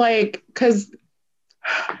 because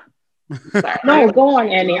no, go on,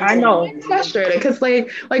 Annie. I know. I'm frustrated because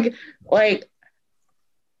like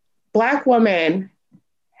Black women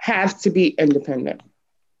have to be independent.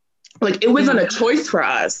 Like, it wasn't a choice for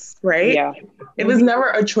us, right? Yeah. It was never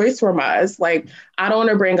a choice from us. Like, I don't want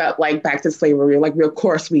to bring up like back to slavery. Like, of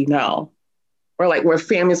course we know. Or like where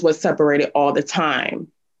families was separated all the time,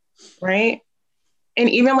 right? And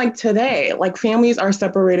even like today, like families are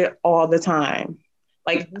separated all the time.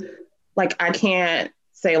 Like I can't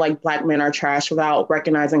say like Black men are trash without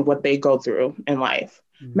recognizing what they go through in life.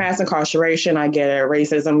 Mm-hmm. Mass incarceration, I get it.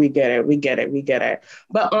 Racism, we get it.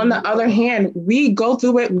 But on the other hand, we go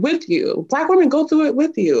through it with you. Black women go through it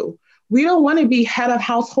with you. We don't want to be head of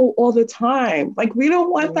household all the time. Like, we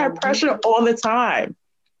don't want that pressure all the time.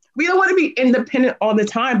 We don't want to be independent all the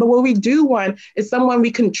time, but what we do want is someone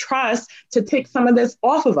we can trust to take some of this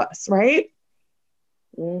off of us, right?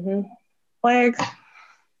 Mm-hmm. Like,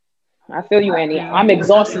 I feel you, Annie. I'm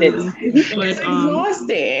exhausted. It's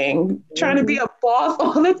exhausting. Trying to be a boss,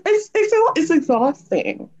 all this, it's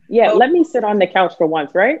exhausting. Yeah, let me sit on the couch for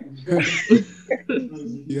once, right?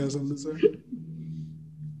 You have something to say?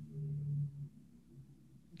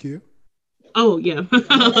 Q? Oh yeah,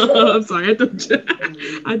 I'm sorry. I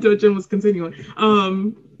thought Jim was continuing.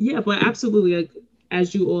 Yeah, but absolutely. Like,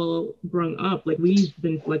 as you all brought up, like we've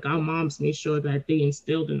been, like our moms made sure that they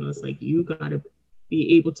instilled in us, like you gotta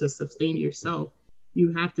be able to sustain yourself.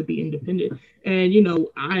 You have to be independent. And you know,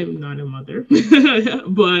 I'm not a mother,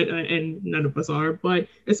 but and none of us are. But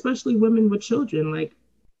especially women with children, like,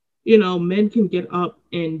 you know, men can get up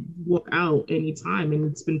and walk out anytime.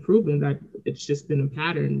 And it's been proven that it's just been a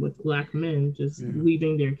pattern with Black men just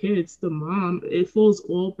leaving their kids. The mom, it falls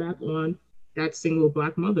all back on that single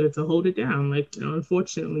Black mother to hold it down. Like, you know,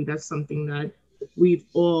 unfortunately, that's something that we've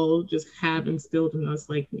all just have instilled in us.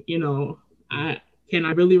 Like, you know, can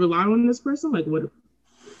I really rely on this person? Like, what,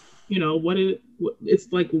 you know,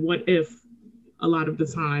 it's like, what if a lot of the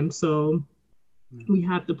time. So we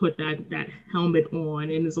have to put that helmet on,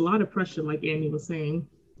 and there's a lot of pressure, like Annie was saying.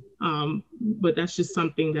 But that's just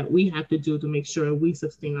something that we have to do to make sure we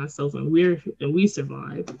sustain ourselves and we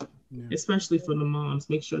survive. Yeah. Especially for the moms,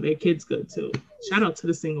 make sure their kids good too. Shout out to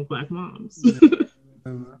the single Black moms.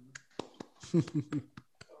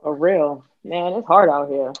 For real, man, it's hard out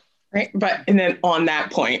here. Right, but and then on that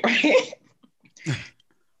point, right?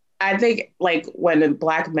 I think like when the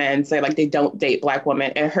Black men say like they don't date Black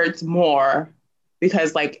women, it hurts more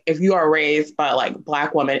because like if you are raised by like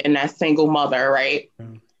Black women and that single mother, right,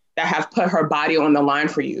 that have put her body on the line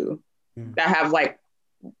for you, that have like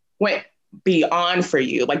went beyond for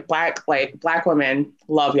you, like Black women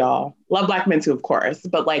love y'all, love Black men too, of course,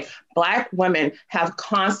 but like Black women have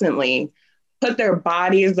constantly put their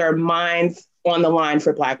bodies, their minds on the line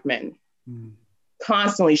for Black men.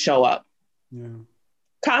 Constantly show up. Yeah.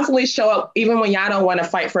 Constantly show up even when y'all don't want to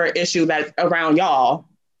fight for an issue that's around y'all,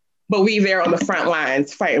 but we there on the front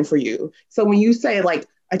lines fighting for you. So when you say like,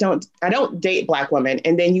 I don't date Black women,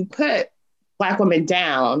 and then you put Black women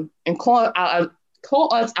down and call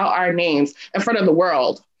us out our names in front of the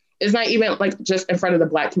world. It's not even like just in front of the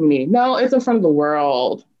Black community. No, it's in front of the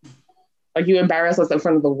world. Like you embarrass us in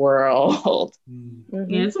front of the world.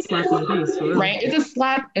 Yeah, it's a slap in the face. Right? It's a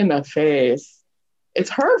slap in the face. It's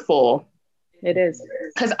hurtful. It is.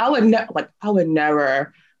 Because I would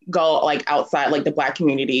never go like outside like the Black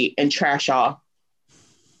community and trash y'all.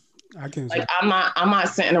 I can like I'm not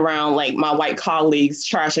sitting around like my white colleagues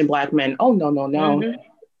trashing Black men. Oh no.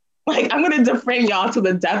 Like I'm gonna defend y'all to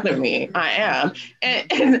the death of me. I am.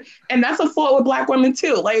 And that's a fault with Black women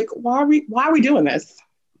too. Like why are we doing this?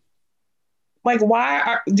 Like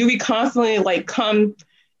do we constantly like come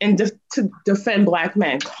and to defend Black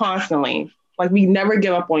men constantly? Like we never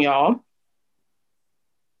give up on y'all.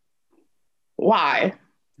 Why?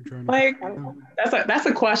 Like that's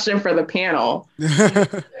a question for the panel.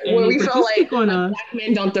 When we feel like Black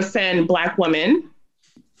men don't defend Black women,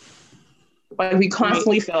 like we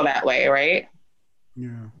constantly feel that way, right?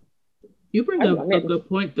 Yeah. You bring up a good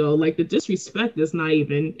point though. Like the disrespect is not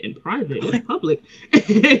even in private; it's public,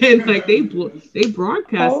 and like they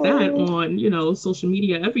broadcast that on social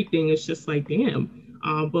media. Everything is just like damn.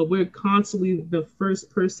 But we're constantly the first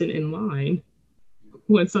person in line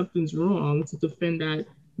when something's wrong to defend that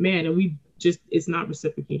man, and it's not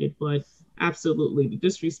reciprocated. But absolutely, the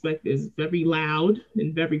disrespect is very loud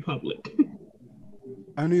and very public.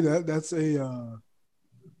 I knew that's that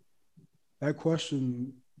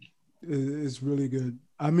question is really good.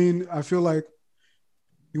 I mean, I feel like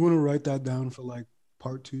you want to write that down for like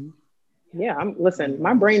part 2. Yeah, listen,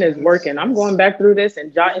 my brain is working. I'm going back through this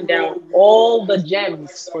and jotting down all the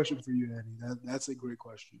gems. Question for you, Eddie. That's a great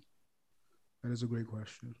question. That is a great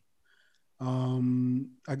question.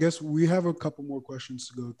 I guess we have a couple more questions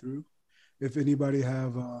to go through. If anybody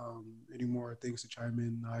have any more things to chime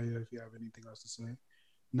in, Naya, if you have anything else to say,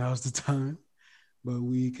 now's the time. But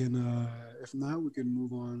we can, if not, we can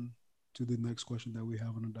move on to the next question that we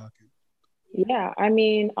have on the docket. Yeah, I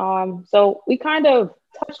mean, so we kind of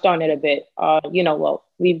touched on it a bit.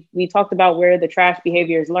 We talked about where the trash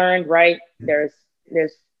behavior is learned, right? There's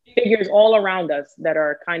figures all around us that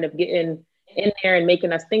are kind of getting in there and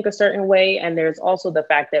making us think a certain way. And there's also the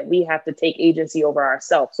fact that we have to take agency over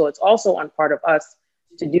ourselves. So it's also on part of us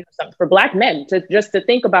to do something for Black men to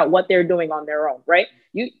think about what they're doing on their own, right?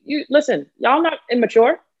 You listen, y'all not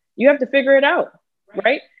immature. You have to figure it out,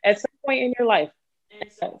 right? At some point in your life.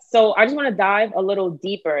 So I just want to dive a little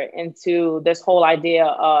deeper into this whole idea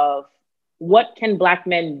of what can Black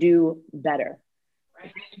men do better,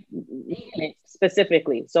 right?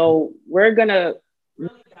 Specifically. So we're going to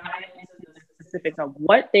really dive into the specifics of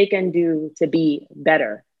what they can do to be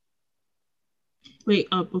better. Wait,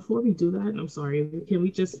 before we do that, I'm sorry, can we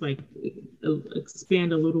just like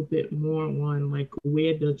expand a little bit more on like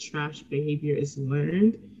where the trash behavior is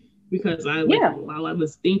learned? Because while I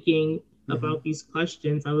was thinking about these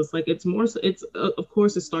questions, I was like, it's of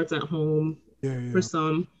course it starts at home for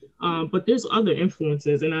some, but there's other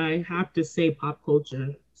influences, and I have to say pop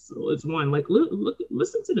culture. So it's one, like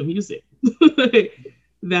listen to the music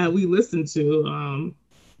that we listen to,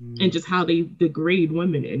 and just how they degrade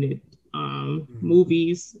women in it.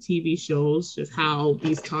 Movies, TV shows, just how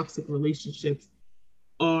these toxic relationships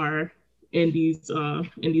are in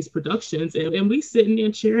these productions, and we sitting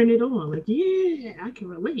there cheering it on, like, yeah, I can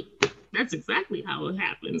relate. That's exactly how it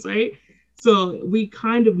happens, right? So we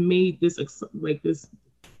kind of made this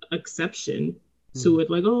exception to it,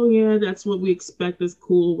 like, oh yeah, that's what we expect, is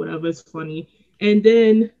cool, whatever, is funny. And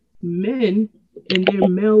then men and their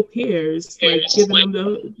male peers like giving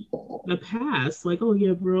them the pass, like, oh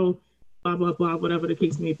yeah, bro, blah blah blah, whatever the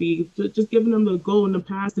case may be. Just giving them the go in the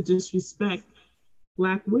past to disrespect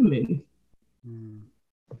Black women.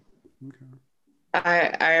 Okay.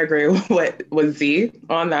 I agree with Z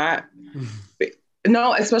on that.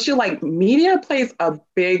 No, especially like media plays a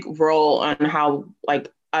big role on how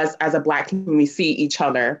like us as a Black community we see each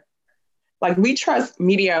other. Like we trust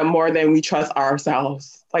media more than we trust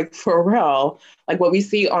ourselves. Like for real. Like what we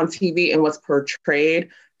see on TV and what's portrayed,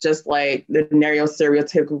 just like the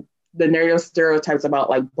stereotypes about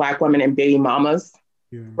like Black women and baby mamas.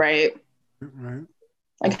 Yeah. Right? Right.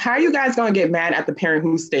 Like, how are you guys gonna get mad at the parent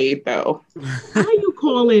who stayed though? How you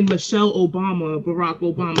calling Michelle Obama Barack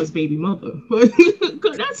Obama's baby mother?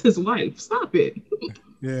 That's his wife. Stop it.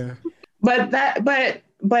 Yeah. But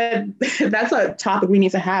that's a topic we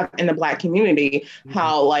need to have in the Black community.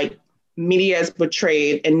 How like media is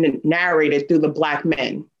portrayed and narrated through the Black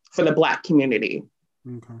men for the Black community.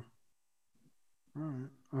 Okay. All right.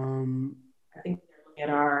 I think at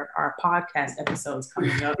our podcast episodes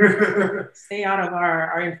coming up. Stay out of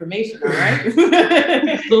our information, all right?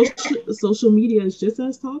 Social media is just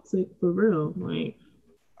as toxic, for real. Like,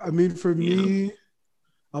 I mean, for me,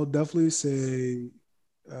 I'll definitely say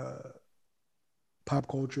pop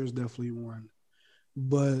culture is definitely one.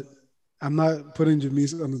 But I'm not putting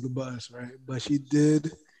Jamise under the bus, right? But she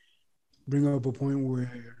did bring up a point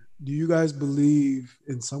where, do you guys believe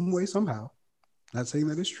in some way, somehow, not saying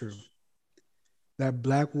that it's true, that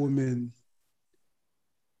Black women,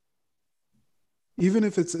 even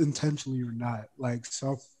if it's intentionally or not, like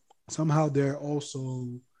somehow they're also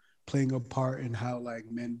playing a part in how like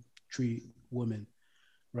men treat women,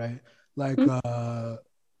 right? Like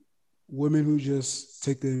women who just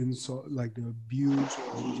take the insult, like the abuse,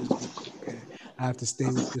 or who just okay, I have to stay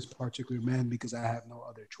with this particular man because I have no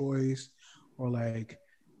other choice, or like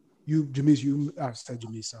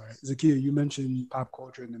Zakia, you mentioned pop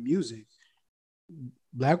culture and the music.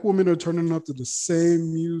 Black women are turning up to the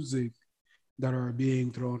same music that are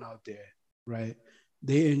being thrown out there, right?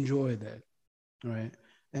 They enjoy that, right?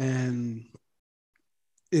 And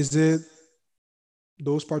is it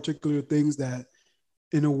those particular things that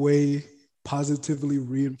in a way positively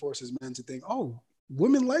reinforces men to think, oh,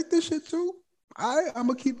 women like this shit too? I'm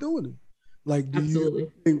gonna keep doing it. Like, do Absolutely.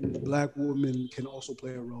 you think Black women can also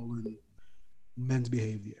play a role in men's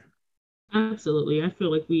behavior? Absolutely. I feel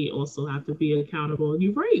like we also have to be accountable.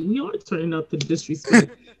 You're right. We are turning up to disrespect.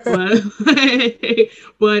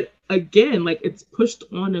 but again, like it's pushed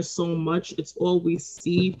on us so much. It's all we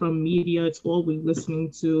see from media. It's all we're listening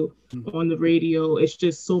to on the radio. It's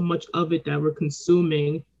just so much of it that we're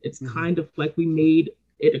consuming. It's kind of like we made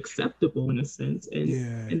it acceptable in a sense.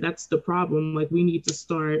 And that's the problem. Like we need to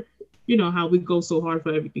start, how we go so hard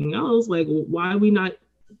for everything else. Like why are we not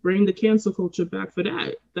bring the cancel culture back for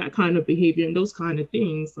that kind of behavior and those kind of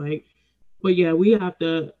things? Like, but yeah, we have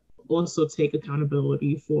to also take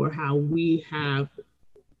accountability for how we have,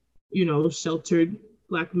 sheltered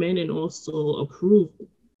Black men and also approved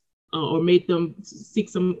or made them seek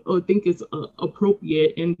some or think it's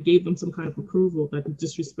appropriate and gave them some kind of approval that the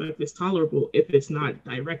disrespect is tolerable if it's not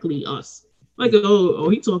directly us. Like,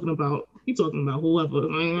 he talking about whoever.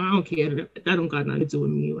 Like, I don't care. That don't got nothing to do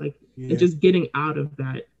with me. Like, and just getting out of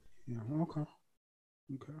that. Yeah. Okay.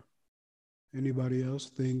 Anybody else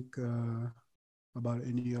think about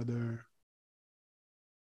any other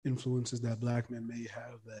influences that Black men may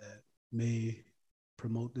have that may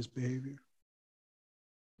promote this behavior?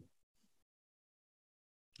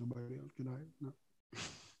 Nobody else? Can I? No.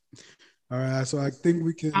 All right. So I think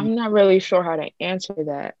we can. I'm not really sure how to answer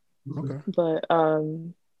that. Okay. But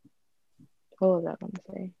what was I going to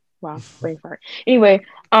say? Wow, brain fart. Anyway,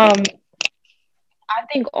 I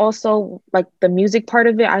think also like the music part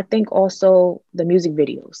of it. I think also the music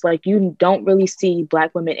videos. Like you don't really see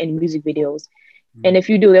Black women in music videos, and if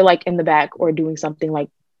you do, they're like in the back or doing something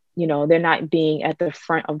like, they're not being at the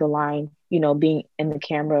front of the line. Being in the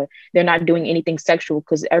camera. They're not doing anything sexual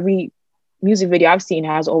because every music video I've seen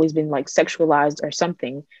has always been like sexualized or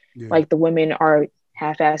something. Yeah. Like the women are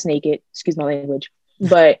half-ass naked, excuse my language,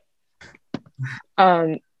 but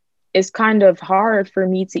it's kind of hard for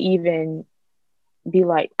me to even be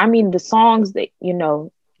like, I mean, the songs that, I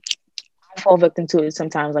fall victim to it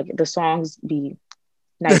sometimes, like the songs be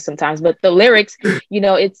nice sometimes, but the lyrics,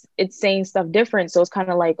 it's saying stuff different. So it's kind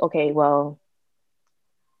of like, okay, well,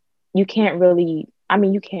 you can't really,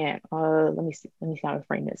 you can't, let me see how to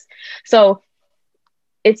frame this. So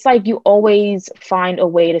it's like you always find a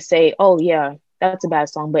way to say, oh yeah, that's a bad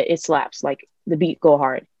song, but it slaps, like the beat go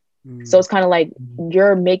hard. So it's kind of like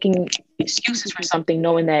you're making excuses for something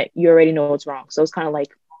knowing that you already know it's wrong. So it's kind of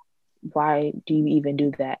like, why do you even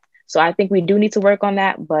do that? So I think we do need to work on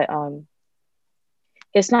that, but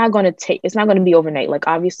it's not going to be overnight. Like,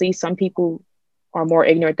 obviously some people are more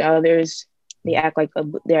ignorant than others. They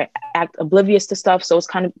act oblivious to stuff. So it's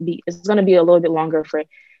going to be a little bit longer for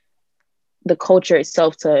the culture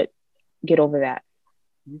itself to get over that.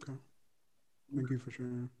 Okay. Thank you for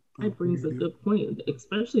sharing. That brings a good point,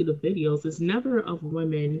 especially the videos. It's never of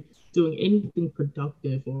women doing anything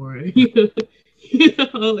productive or,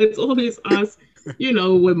 it's always us,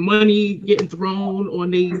 with money getting thrown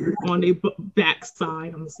on their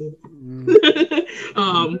backside. I'm gonna say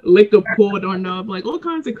that. Liquor poured on them, like all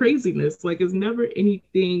kinds of craziness. Like it's never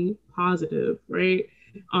anything positive, right?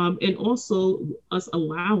 And also us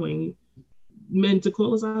allowing men to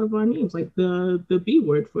call us out of our names, like the B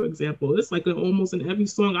word, for example. It's like almost in every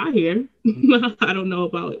song I hear. I don't know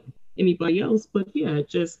about anybody else, but yeah,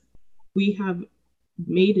 just we have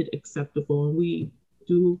made it acceptable, and we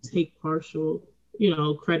do take partial,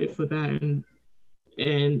 credit for that.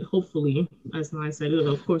 And hopefully, as I said,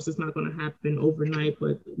 of course, it's not going to happen overnight,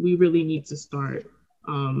 but we really need to start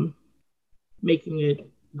making it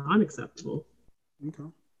non-acceptable. Okay.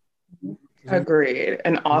 Agreed.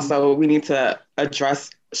 And also, we need to address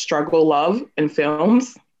struggle love in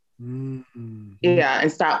films. Mm-hmm. Yeah,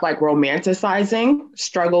 and stop like romanticizing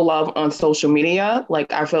struggle love on social media.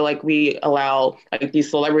 Like I feel like we allow like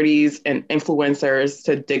these celebrities and influencers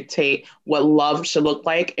to dictate what love should look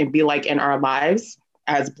like and be like in our lives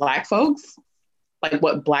as Black folks. Like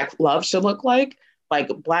what Black love should look like. Like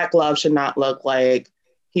Black love should not look like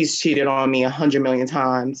he's cheated on me 100 million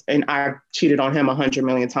times and I cheated on him 100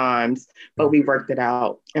 million times, but we worked it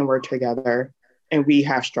out and we're together and we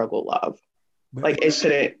have struggle love. But like it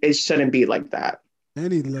shouldn't be like that.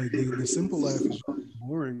 Annie, like the simple life is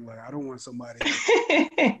boring. Like I don't want somebody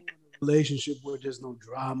relationship where there's no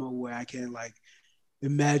drama, where I can't like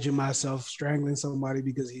imagine myself strangling somebody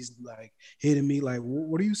because he's like hitting me. Like,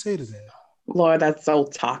 what do you say to that? Lord, that's so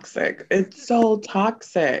toxic. It's so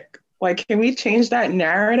toxic. Like, can we change that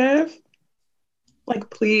narrative? Like,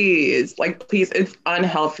 please, it's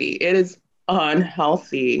unhealthy. It is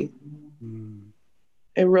unhealthy.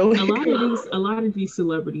 It really a lot of these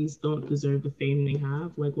celebrities don't deserve the fame they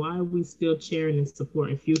have. Like, why are we still cheering and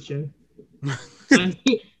supporting Future?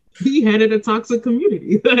 He headed a toxic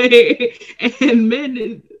community, and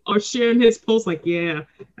men are sharing his posts like, yeah,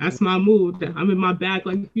 that's my mood. I'm in my bag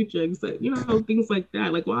like Future. It's like, things like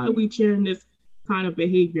that. Like, why are we cheering this kind of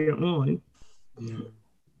behavior on? Yeah.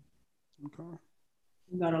 Okay.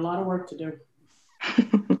 We got a lot of work to do.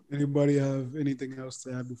 Anybody have anything else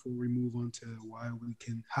to add before we move on to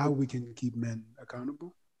how we can keep men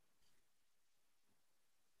accountable?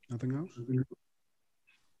 Nothing else?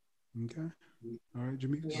 Okay. All right,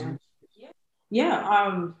 Jimmy.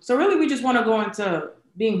 Yeah. So really, we just want to go into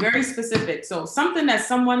being very specific. So something that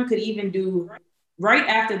someone could even do right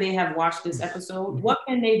after they have watched this episode. What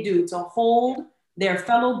can they do to hold their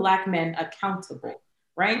fellow Black men accountable?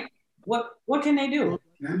 Right? What can they do?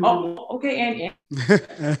 Okay,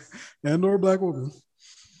 and or Black women.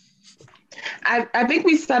 I think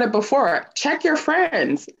we said it before. Check your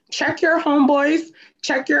friends, check your homeboys,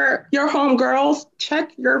 check your homegirls,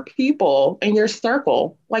 check your people in your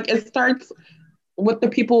circle. Like it starts with the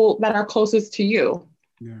people that are closest to you,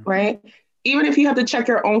 right? Even if you have to check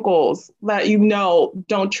your uncles that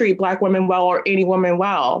don't treat Black women well or any woman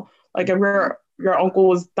well. Like if your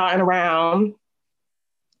uncle is dotting around,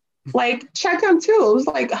 like check him too. It was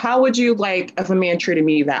like, how would you like if a man treated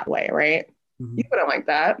me that way, right? Mm-hmm. You wouldn't like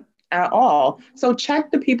that at all. So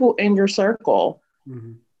check the people in your circle.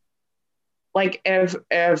 Mm-hmm. Like if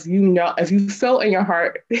you feel in your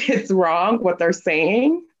heart it's wrong what they're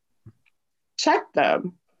saying, check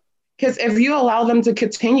them. Because if you allow them to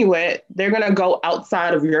continue it, they're gonna go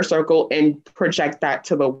outside of your circle and project that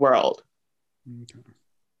to the world. Okay.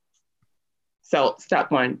 So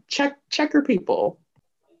step one, check your people.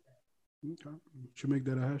 Okay. Should make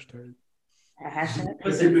that a hashtag. A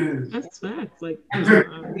hashtag? That's facts. Like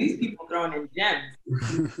these people throwing in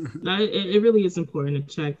gems. It really is important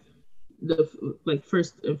to check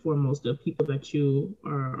first and foremost the people that you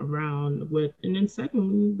are around with, and then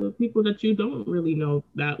secondly the people that you don't really know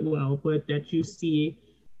that well, but that you see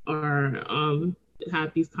are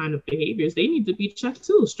have these kind of behaviors. They need to be checked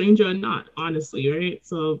too, stranger or not, honestly, right?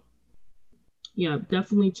 So yeah,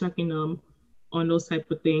 definitely checking them on those type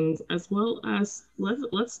of things, as well as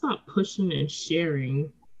let's stop pushing and sharing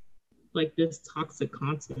like this toxic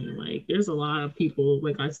content. Like there's a lot of people,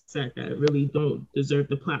 like I said, that really don't deserve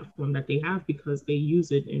the platform that they have because they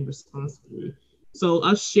use it irresponsibly. So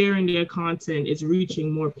us sharing their content is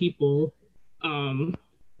reaching more people, and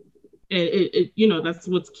it that's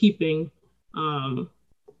what's keeping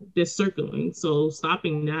they're circling. So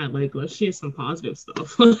stopping that, like, let's share some positive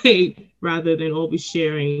stuff, like, rather than always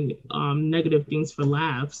sharing negative things for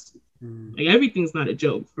laughs. Like, everything's not a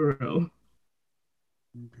joke, for real.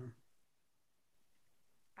 Okay.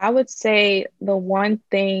 I would say the one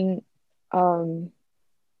thing that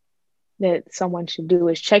someone should do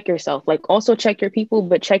is check yourself. Like, also check your people,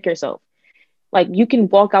 but check yourself. Like, you can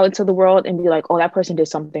walk out into the world and be like, oh, that person did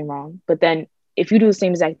something wrong. But then if you do the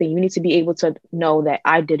same exact thing, you need to be able to know that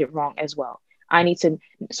I did it wrong as well. I need to.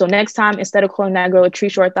 So next time, instead of calling that girl a tree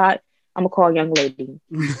short thought, I'm gonna call a young lady,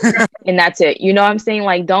 and that's it. You know what I'm saying?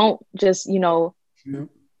 Like, don't just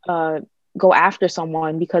go after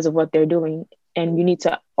someone because of what they're doing, and you need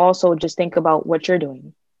to also just think about what you're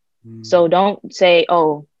doing. So don't say,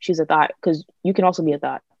 "Oh, she's a thought," because you can also be a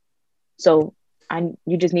thought. So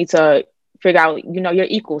you just need to figure out, you're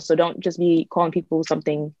equal. So don't just be calling people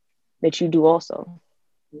something that you do also.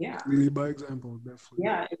 Yeah. Lead by example, definitely.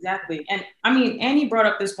 Yeah, exactly. And I mean, Annie brought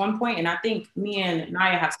up this one point, and I think me and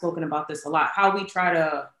Naya have spoken about this a lot, how we try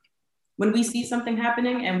to, when we see something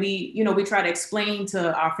happening and we try to explain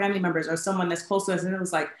to our family members or someone that's close to us, and it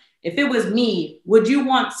was like, if it was me, would you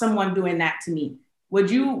want someone doing that to me? Would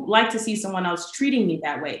you like to see someone else treating me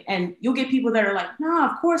that way? And you'll get people that are like, no,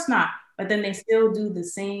 of course not. But then they still do the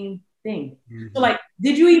same thing. So like,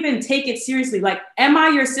 did you even take it seriously? Like, am I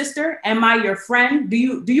your sister? Am I your friend? Do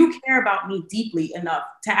you care about me deeply enough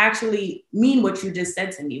to actually mean what you just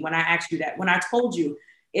said to me when I asked you that? When I told you,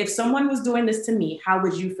 if someone was doing this to me, how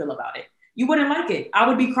would you feel about it? You wouldn't like it. I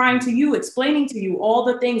would be crying to you, explaining to you all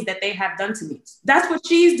the things that they have done to me. That's what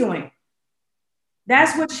she's doing.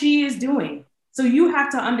 That's what she is doing. So you have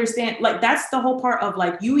to understand, like, that's the whole part of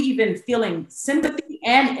like you even feeling sympathy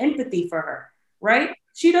and empathy for her, right?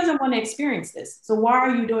 She doesn't want to experience this. So why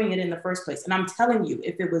are you doing it in the first place? And I'm telling you,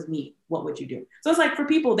 if it was me, what would you do? So it's like, for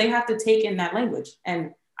people, they have to take in that language.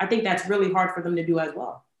 And I think that's really hard for them to do as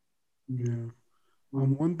well. Yeah.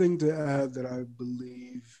 One thing to add that I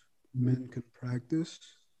believe men can practice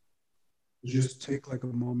is just take like a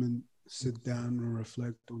moment, sit down and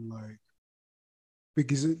reflect on, like,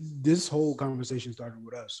 because this whole conversation started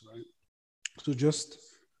with us, right? So just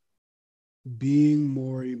being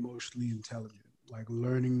more emotionally intelligent, like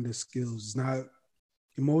learning the skills. It's not,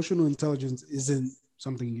 emotional intelligence isn't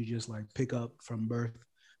something you just like pick up from birth,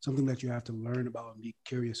 something that you have to learn about and be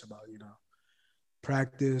curious about,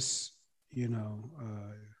 practice,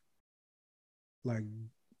 like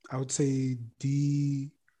I would say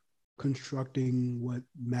deconstructing what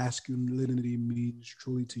masculinity means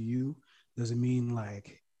truly to you. Doesn't mean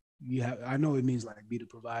like I know it means like be the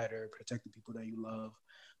provider, protect the people that you love,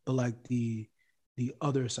 but like the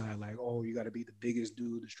other side, like, oh, you got to be the biggest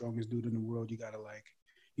dude, the strongest dude in the world. You got to like,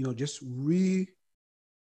 just I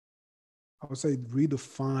would say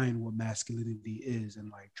redefine what masculinity is and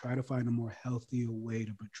like try to find a more healthier way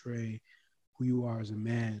to portray who you are as a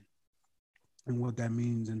man and what that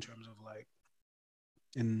means in terms of like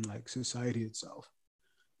in like society itself.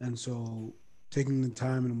 And so taking the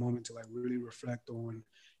time and a moment to like really reflect on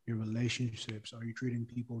your relationships. Are you treating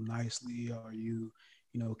people nicely? Are you,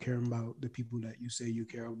 caring about the people that you say you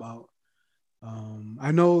care about?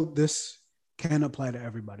 I know this can apply to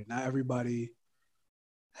everybody. Not everybody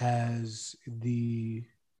has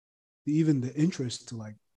even the interest to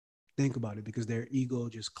like think about it, because their ego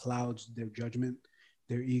just clouds their judgment.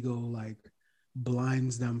 Their ego like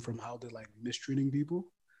blinds them from how they're like mistreating people,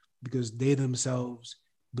 because they themselves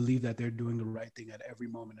believe that they're doing the right thing at every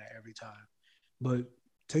moment, at every time. But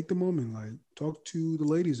take the moment, like talk to the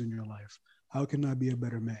ladies in your life. How can I be a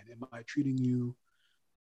better man? Am I treating you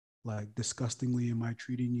like disgustingly? Am I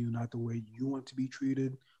treating you not the way you want to be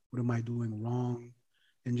treated? What am I doing wrong?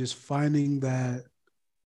 And just finding that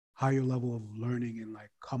higher level of learning and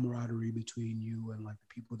like camaraderie between you and like the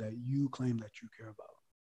people that you claim that you care about.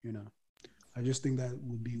 I just think that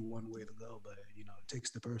would be one way to go, but it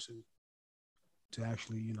takes the person to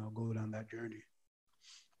actually go down that journey.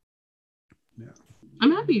 Yeah,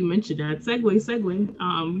 I'm happy you mentioned that. Segue.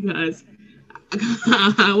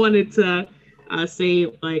 Because I wanted to say,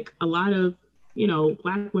 like, a lot of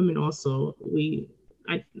Black women also, we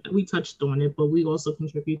touched on it, but we also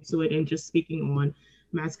contribute to it. And just speaking on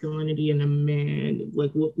masculinity in a man,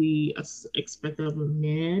 like what we expect of a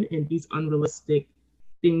man, and these unrealistic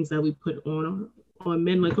things that we put on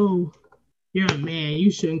men, like, oh, you're a man,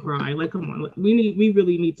 you shouldn't cry. Like, come on, like, we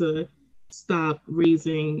really need to stop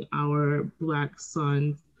raising our Black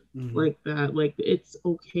sons like that. Like, it's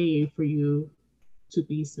okay for you to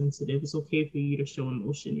be sensitive. It's okay for you to show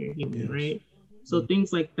emotion. You're human, right? So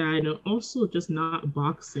things like that, and also just not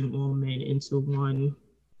boxing all men into one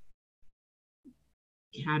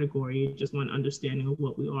category, just one understanding of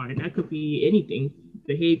what we are. And that could be anything,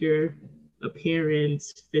 behavior,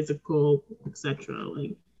 appearance, physical, etc.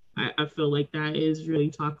 Like I feel like that is really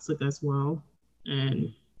toxic as well.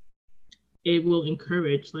 And it will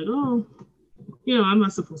encourage like, oh, I'm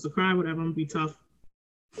not supposed to cry, whatever, I'm gonna be tough,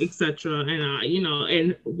 etc. And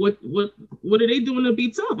and what are they doing to be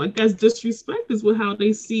tough? Like that's disrespect is how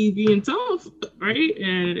they see being tough, right?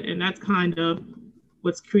 And that's kind of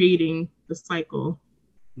what's creating the cycle.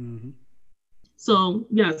 Mm-hmm. So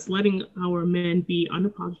yes, letting our men be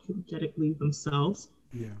unapologetically themselves.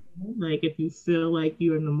 Yeah. Like if you feel like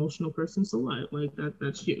you're an emotional person, so what? Like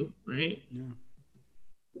that's you, right? Yeah.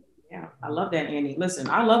 Yeah, I love that, Annie. Listen,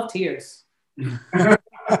 I love tears.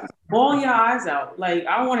 Bawl your eyes out. Like,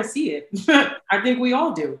 I want to see it. I think we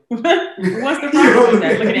all do. What's the problem with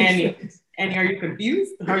that? Look at Annie. Annie, are you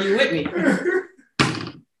confused? Are you with me?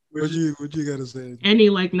 What you gotta say? Annie,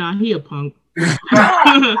 like, nah, he a punk.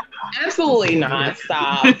 No, absolutely not.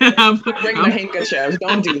 Stop. Bring the handkerchief.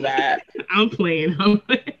 Don't do that. I'm playing.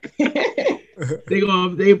 They're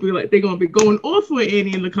gonna be going off for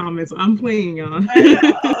Annie in the comments. I'm playing, y'all.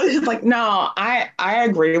 It's like, no, I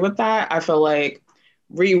agree with that. I feel like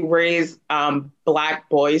we raise Black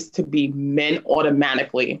boys to be men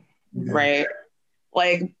automatically, right?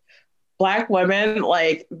 Like Black women,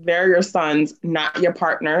 like they're your sons, not your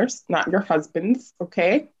partners, not your husbands.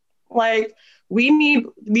 Okay, like we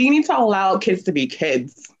need to allow kids to be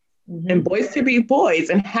kids and boys to be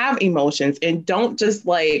boys and have emotions and don't just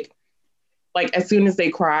like as soon as they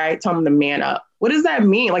cry, tell them to man up. What does that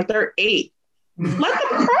mean? Like they're 8. Let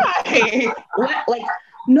them cry.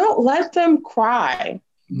 Let them cry.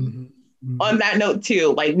 Mm-hmm. On that note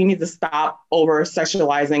too, like we need to stop over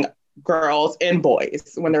sexualizing girls and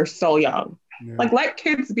boys when they're so young. Yeah. Like let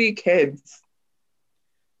kids be kids.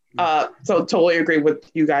 So totally agree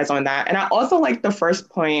with you guys on that. And I also like the first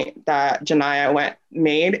point that Janiyah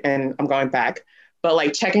made, and I'm going back, but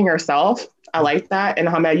like checking yourself. I like that. And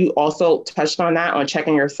Hamed, you also touched on that, on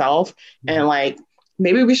checking yourself. And like,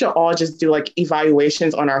 maybe we should all just do like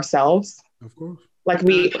evaluations on ourselves. Of course. Like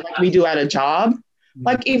we do at a job.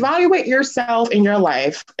 Like evaluate yourself in your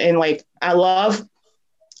life. And like, I love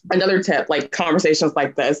another tip, like conversations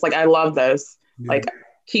like this. Like, I love this. Yeah. Like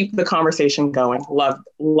keep the conversation going.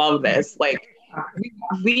 Love this. Like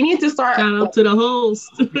we need to start. Shout out to the host.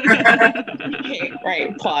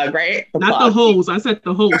 Right, plug, right? Not the host. I said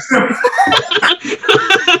the host.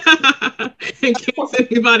 In case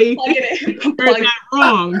anybody heard that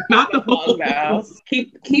wrong. Not the host.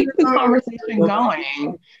 Keep the conversation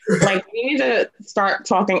going. Like we need to start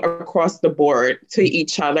talking across the board to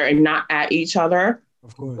each other and not at each other.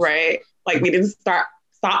 Of course. Right? Like we need to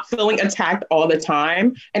stop feeling attacked all the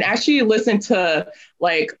time and actually listen to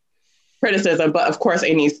like criticism, but of course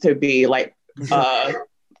it needs to be like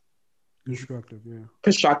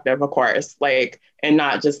constructive, of course, like, and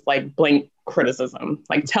not just like blank criticism.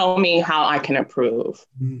 Like tell me how I can improve.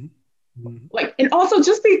 Like, and also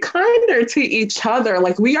just be kinder to each other.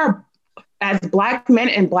 Like we are, as Black men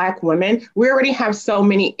and Black women, we already have so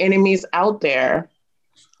many enemies out there.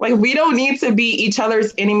 Like we don't need to be each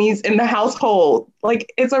other's enemies in the household.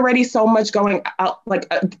 Like it's already so much going out,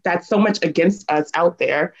 like that's so much against us out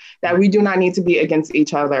there that we do not need to be against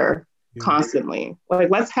each other constantly. Like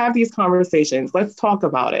let's have these conversations. Let's talk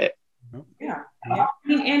about it. Yeah. I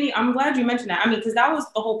mean, Annie, I'm glad you mentioned that. I mean, because that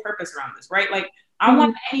was the whole purpose around this, right? Like I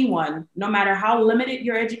want anyone, no matter how limited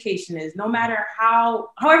your education is, no matter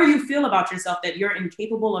however you feel about yourself, that you're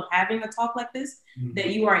incapable of having a talk like this,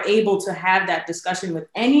 that you are able to have that discussion with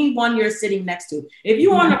anyone you're sitting next to. If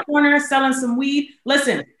you're on the corner selling some weed,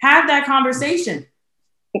 listen, have that conversation.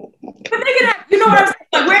 But you know what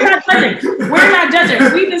I'm saying? Like, we're not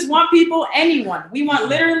judging. We just want anyone. We want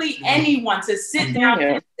literally anyone to sit down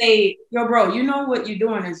and say, yo, bro, you know what you're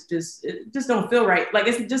doing is it just don't feel right. Like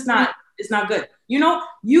it's not good.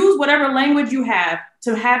 Use whatever language you have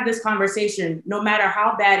to have this conversation, no matter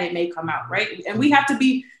how bad it may come out, right? And we have to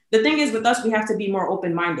be, the thing is with us, we have to be more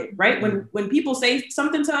open-minded, right? When people say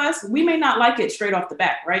something to us, we may not like it straight off the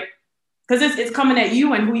bat, right? Because it's coming at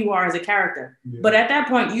you and who you are as a character. Yeah. But at that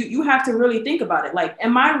point, you have to really think about it. Like,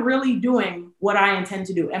 am I really doing what I intend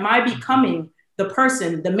to do? Am I becoming the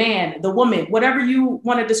person, the man, the woman, whatever you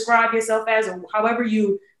want to describe yourself as, or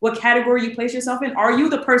what category you place yourself in? Are you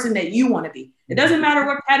the person that you want to be? It doesn't matter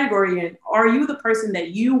what category you're in. Are you the person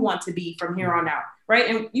that you want to be from here on out, right?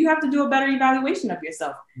 And you have to do a better evaluation of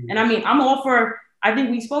yourself. And I mean, I'm all for, I think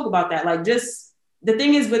we spoke about that. Like, just the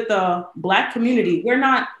thing is with the Black community, we're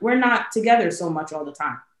not together so much all the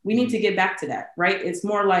time. We need to get back to that, right? It's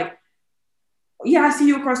more like, yeah, I see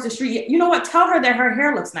you across the street. You know what? Tell her that her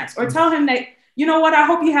hair looks nice, or tell him that you know what, I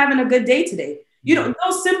hope you're having a good day today. You know,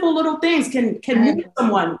 those simple little things can move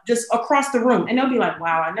someone just across the room, and they'll be like,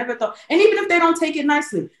 wow, I never thought. And even if they don't take it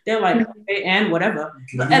nicely, they're like, okay, and whatever.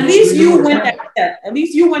 But at least you went that step. At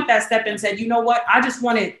least you went that step and said, you know what, I just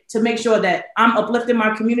wanted to make sure that I'm uplifting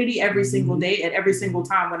my community every single day and every single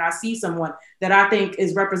time when I see someone that I think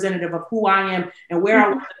is representative of who I am and where I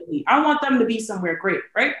want them to be. I want them to be somewhere great,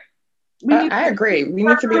 right? I agree. We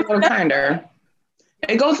need to be a little kinder.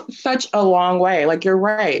 It goes such a long way. Like, you're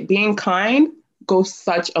right. Being kind goes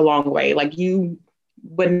such a long way. Like, you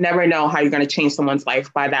would never know how you're going to change someone's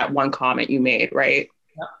life by that one comment you made, right?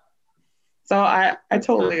 Yep. So I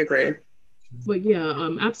totally agree. But yeah,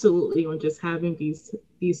 absolutely, on just having these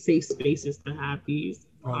safe spaces to have these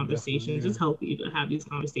conversations. It's healthy to have these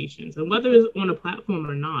conversations, and whether it's on a platform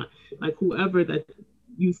or not, like whoever that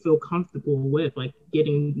you feel comfortable with, like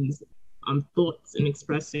getting these thoughts and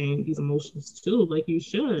expressing these emotions too, like you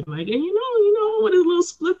should, like, and you know, with a little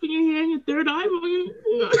split in your hand, your third eye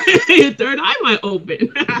might open.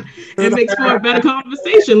 It makes for a better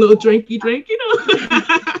conversation. Little drinky drink, you know.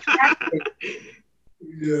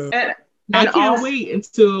 Yeah. I can't wait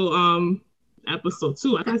until episode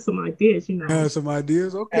 2. I got some ideas, you know. Some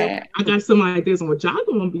ideas, okay. I got some ideas on what y'all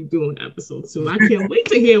gonna be doing episode 2. I can't wait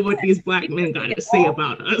to hear what these black men got to say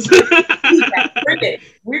about us.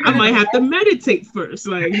 I might have to meditate first,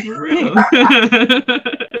 like, for real.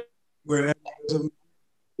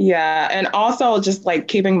 Yeah, and also just like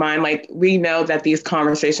keep in mind, like, we know that these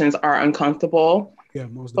conversations are uncomfortable. Yeah,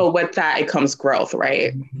 most but with that, it comes growth,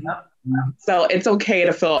 right? Yep. So it's okay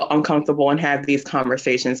to feel uncomfortable and have these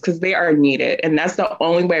conversations because they are needed. And that's the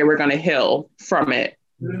only way we're going to heal from it.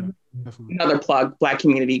 Yeah, another plug, Black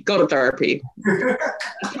community, go to therapy.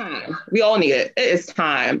 It's time. We all need it. It is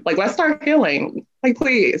time. Like, let's start healing. Like,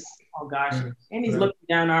 please. Oh gosh. Annie's looking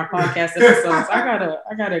down our podcast episodes.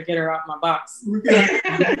 I gotta get her out my box. Okay.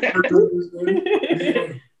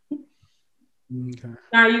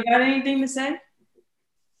 Now, you got anything to say?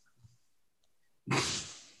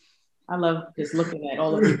 I love just looking at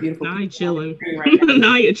all of the beautiful. Now you're chilling. Right now.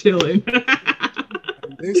 Now you're chilling.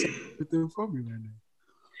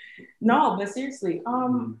 No, but seriously,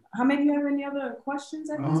 how many of you have any other questions?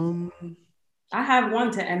 I have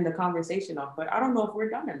one to end the conversation off, but I don't know if we're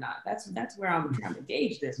done or not. That's where I'm trying to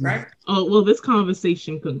gauge this, right? Oh, well, this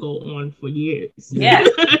conversation could go on for years. Yeah.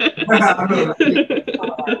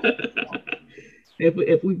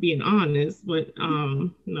 If we're being honest, but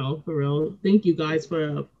no, for real. Thank you guys for,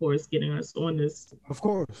 of course, getting us on this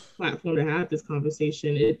platform to have this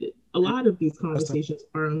conversation. A lot of these conversations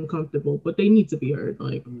are uncomfortable, but they need to be heard.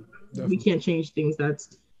 Like, we can't change things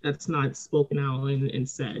that's not spoken out and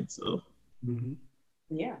said. So,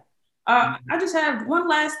 yeah. I just have one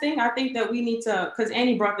last thing. I think that we need to, because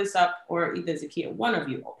Annie brought this up, or either Zakia, one of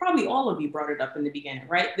you, or probably all of you brought it up in the beginning,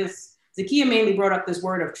 right? Zakia mainly brought up this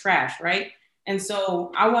word of trash, right? And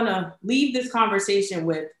so I want to leave this conversation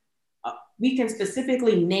with, we can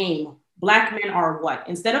specifically name Black men are what?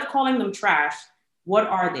 Instead of calling them trash, what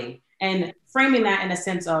are they? And framing that in a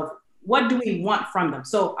sense of, what do we want from them?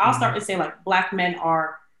 So I'll start to say, like, Black men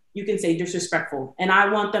are, you can say, disrespectful. And I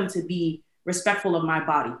want them to be respectful of my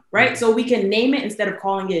body, right? So we can name it instead of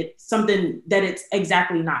calling it something that it's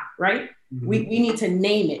exactly not, right? We need to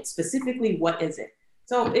name it specifically. What is it?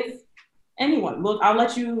 So if anyone, look, I'll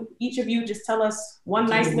let you, each of you, just tell us one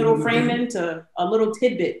nice little framing to a little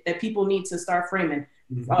tidbit that people need to start framing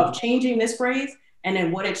of changing this phrase, and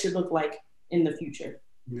then what it should look like in the future.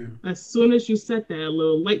 Yeah. As soon as you said that, a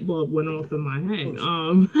little light bulb went off in my head.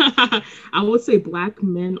 I would say Black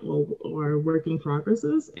men are work in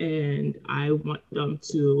progresses, and I want them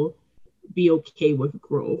to be okay with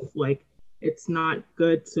growth. Like, it's not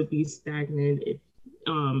good to be stagnant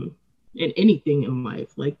in anything in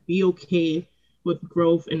life. Like, be okay with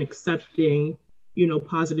growth and accepting,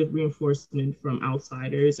 positive reinforcement from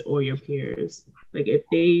outsiders or your peers. Like, if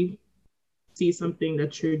they see something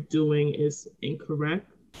that you're doing is incorrect,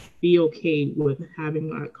 be okay with having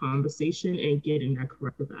that conversation and getting that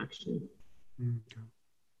corrective action. Okay.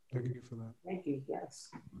 Thank you for that. Thank you.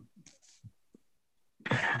 Yes.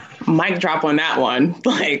 Mic drop on that one.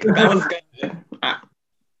 Like, that was good.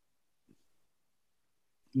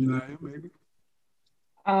 Maybe.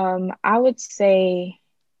 I would say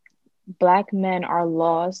Black men are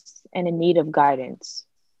lost and in need of guidance.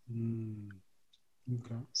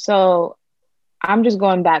 Okay. So I'm just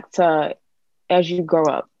going back to as you grow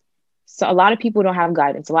up. So a lot of people don't have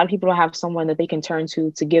guidance. A lot of people don't have someone that they can turn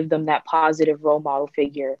to give them that positive role model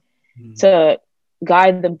figure to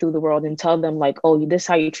guide them through the world and tell them, like, oh, this is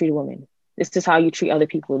how you treat a woman. This is how you treat other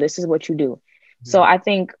people. This is what you do. So I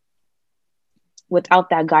think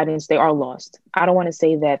without that guidance, they are lost. I don't want to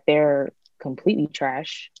say that they're completely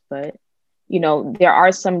trash, but there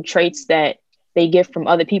are some traits that they get from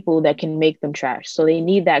other people that can make them trash. So they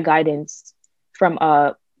need that guidance from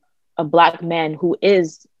a Black man who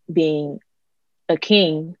is being a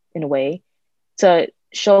king in a way, to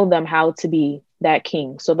show them how to be that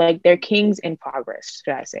king. So like they're kings in progress,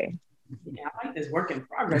 should I say. Yeah, I like this work in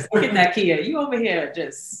progress. Look at that, Kia. You over here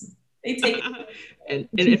just, they take and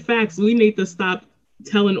in fact, we need to stop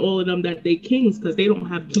telling all of them that they kings, because they don't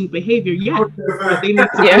have king behavior yet. But they need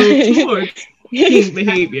to go towards king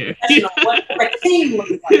behavior. What a king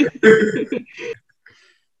looks like.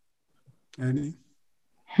 Annie?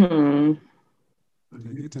 Take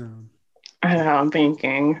your time. I don't know, I'm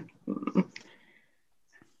thinking.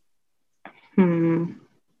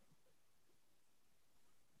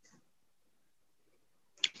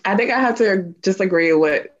 I think I have to just agree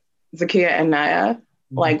with Zakia and Naya.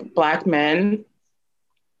 Like, Black men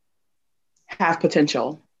have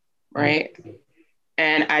potential, right?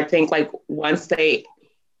 And I think like once they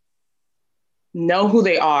know who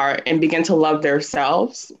they are and begin to love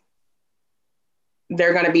themselves,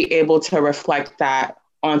 they're going to be able to reflect that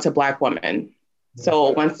onto Black women. So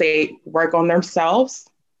once they work on themselves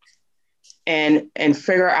and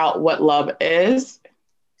figure out what love is,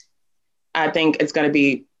 I think it's going to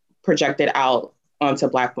be projected out onto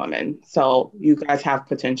Black women. So you guys have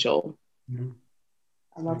potential.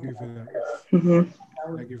 Thank you for that.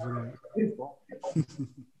 Thank you for that. Beautiful.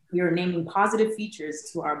 You're naming positive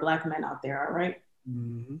features to our Black men out there, all right?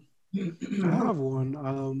 I have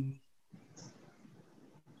one.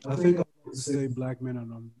 I think I would say Black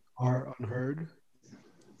men are unheard.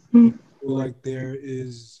 Like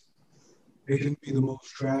they can be the most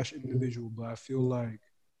trash individual, but I feel like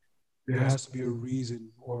there has to be a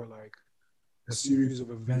reason or like a series of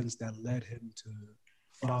events that led him to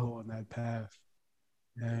follow on that path.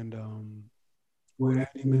 And what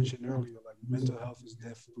Andy mentioned earlier, like mental health is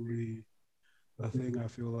definitely a thing I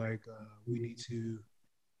feel like we need to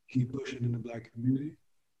keep pushing in the Black community.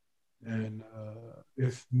 And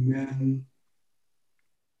if men,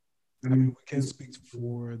 I mean, we can't speak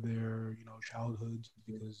for their, childhoods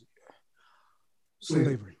because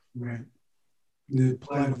slavery, right? The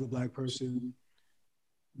plight of the Black person,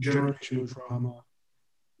 generational trauma,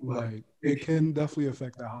 like it can definitely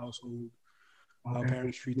affect the household, how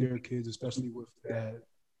parents treat their kids, especially with that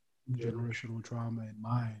generational trauma in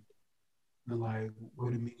mind, and like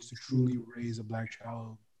what it means to truly raise a Black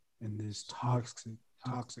child in this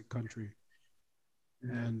toxic country.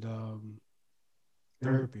 And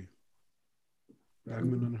therapy. Black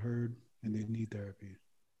men unheard and they need therapy.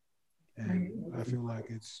 And I feel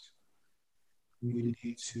like we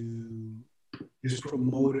need to just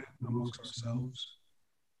promote it amongst ourselves.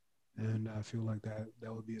 And I feel like that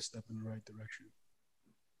would be a step in the right direction.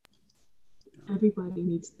 Everybody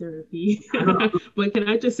needs therapy. But can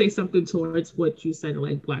I just say something towards what you said,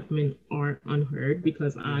 like Black men are unheard?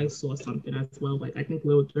 Because I saw something as well. Like I think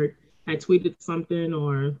Lil Durk had tweeted something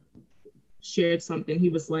or shared something. He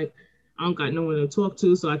was like, I don't got no one to talk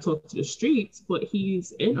to, so I talk to the streets. But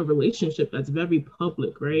he's in a relationship that's very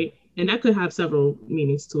public, right? And that could have several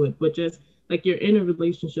meanings to it. But just like you're in a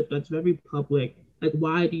relationship that's very public, like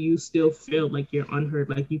why do you still feel like you're unheard?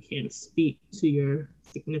 Like you can't speak to your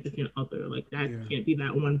significant other? Like that can't be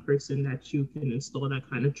that one person that you can install that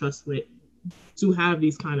kind of trust with to have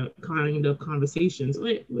these kind of conversations.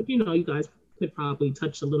 Like you guys could probably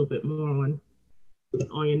touch a little bit more on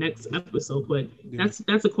your next episode, but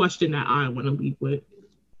that's a question that I want to leave with.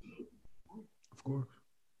 Of course.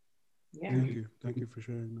 Yeah. Thank you for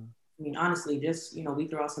sharing that. I mean, honestly, just we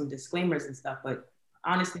throw out some disclaimers and stuff, but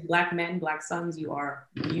honestly, Black men, Black sons, you are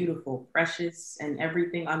beautiful, precious, and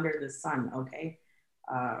everything under the sun. Okay,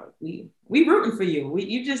 we rooting for you.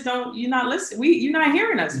 You just don't. You're not listening. You're not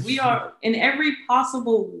hearing us. We are in every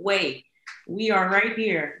possible way. We are right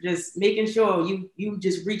here, just making sure you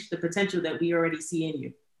just reach the potential that we already see in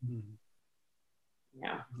you.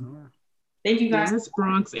 Yeah. Thank you guys. Yes,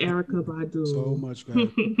 Bronx Erykah Badu. So much, guys.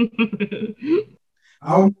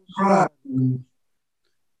 I almost cried.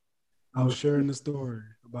 I was sharing the story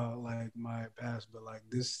about like my past, but like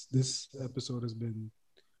this episode has been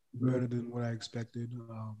better than what I expected.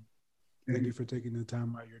 Thank you for taking the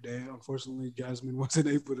time out of your day. Unfortunately, Jasmine wasn't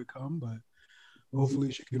able to come, but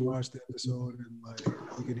hopefully she can watch the episode and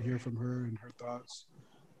like we can hear from her and her thoughts.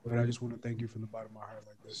 But I just want to thank you from the bottom of my heart.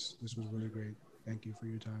 Like this was really great. Thank you for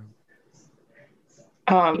your time.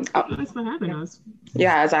 Thanks for having us.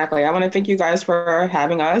 Yeah, exactly. I want to thank you guys for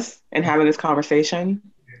having us and having this conversation,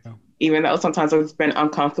 even though sometimes it's been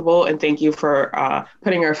uncomfortable. And thank you for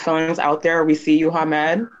putting your feelings out there. We see you,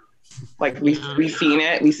 Hamed. Like we've seen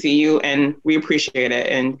it, we see you, and we appreciate it.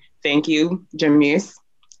 And thank you, Jamise,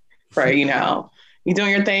 for you're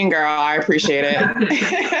doing your thing, girl. I appreciate it.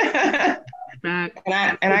 Back and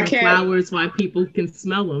I can't flowers while people can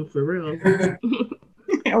smell them for real.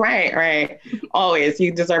 Right. Always,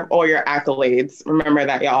 you deserve all your accolades. Remember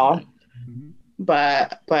that, y'all.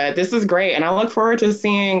 But this is great, and I look forward to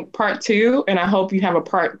seeing part 2. And I hope you have a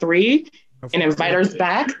part 3 and invite us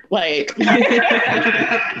back. Like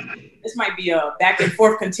this might be a back and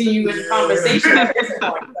forth continuing conversation at this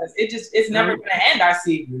point, because it's never going to end. I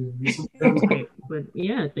see. But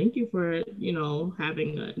yeah, thank you for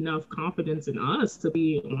having enough confidence in us to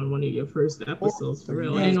be on one of your first episodes for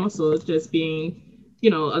real, and also just being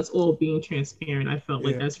us all being transparent. I felt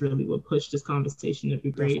like that's really what pushed this conversation to be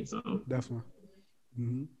great. Definitely.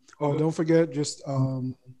 Mm-hmm. Oh, don't forget, just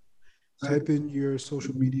type in your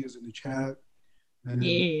social medias in the chat. And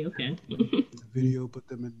okay. The video, put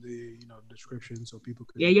them in the description so people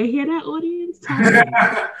can. Yeah, you hear that, audience?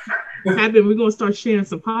 We're gonna start sharing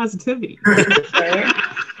some positivity.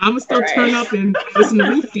 I'm gonna still turn up and listen to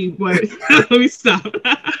Lucy, but let me stop.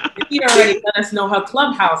 Zakia already let us know her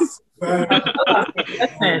clubhouse.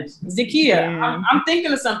 Listen, Zakia, I'm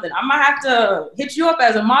thinking of something. I might have to hit you up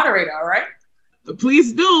as a moderator. All right?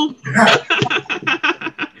 Please do.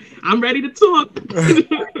 I'm ready to talk.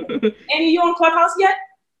 Annie, you on Clubhouse yet?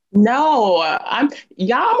 No, I'm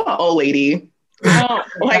an old lady.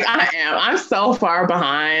 I am. I'm so far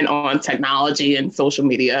behind on technology and social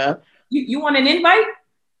media. You want an invite?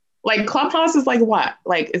 Like Clubhouse is like what?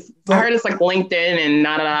 Like I heard it's like LinkedIn and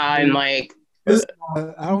and like.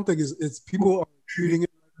 I don't think it's people are treating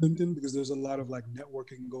it like LinkedIn because there's a lot of like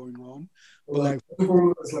networking going on. But like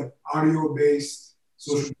it's like audio based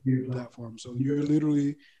social media platform. So you're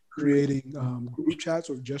literally creating group chats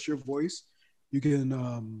with just your voice. You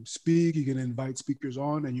can speak, you can invite speakers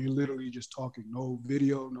on, and you're literally just talking, no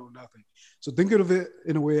video, no nothing. So think of it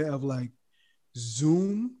in a way of like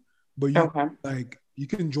Zoom, but you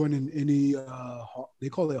can join in any they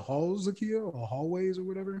call it halls, Zakia, or hallways or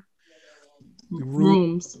whatever.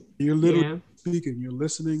 Rooms. You're literally speaking, you're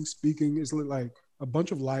listening, speaking. It's like a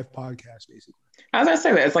bunch of live podcasts, basically. As I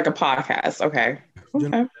say that, it's like a podcast. Okay.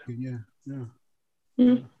 Yeah.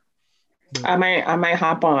 Mm-hmm. I might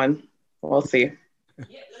hop on. We'll see. Yeah,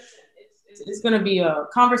 listen, it's going to be a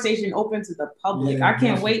conversation open to the public. I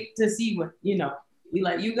can't wait to see what, we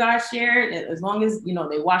let you guys share it. As long as,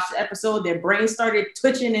 they watch the episode, their brain started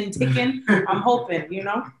twitching and ticking. I'm hoping,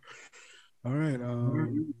 All right.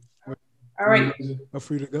 All right. Are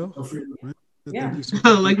free to go? Yeah.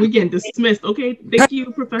 Like we're getting dismissed. Okay. Thank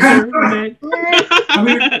you, Professor.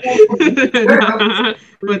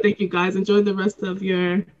 But thank you, guys. Enjoy the rest of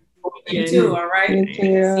your. You too. All right. You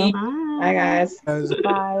too. Bye, guys.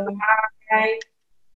 Bye. Bye.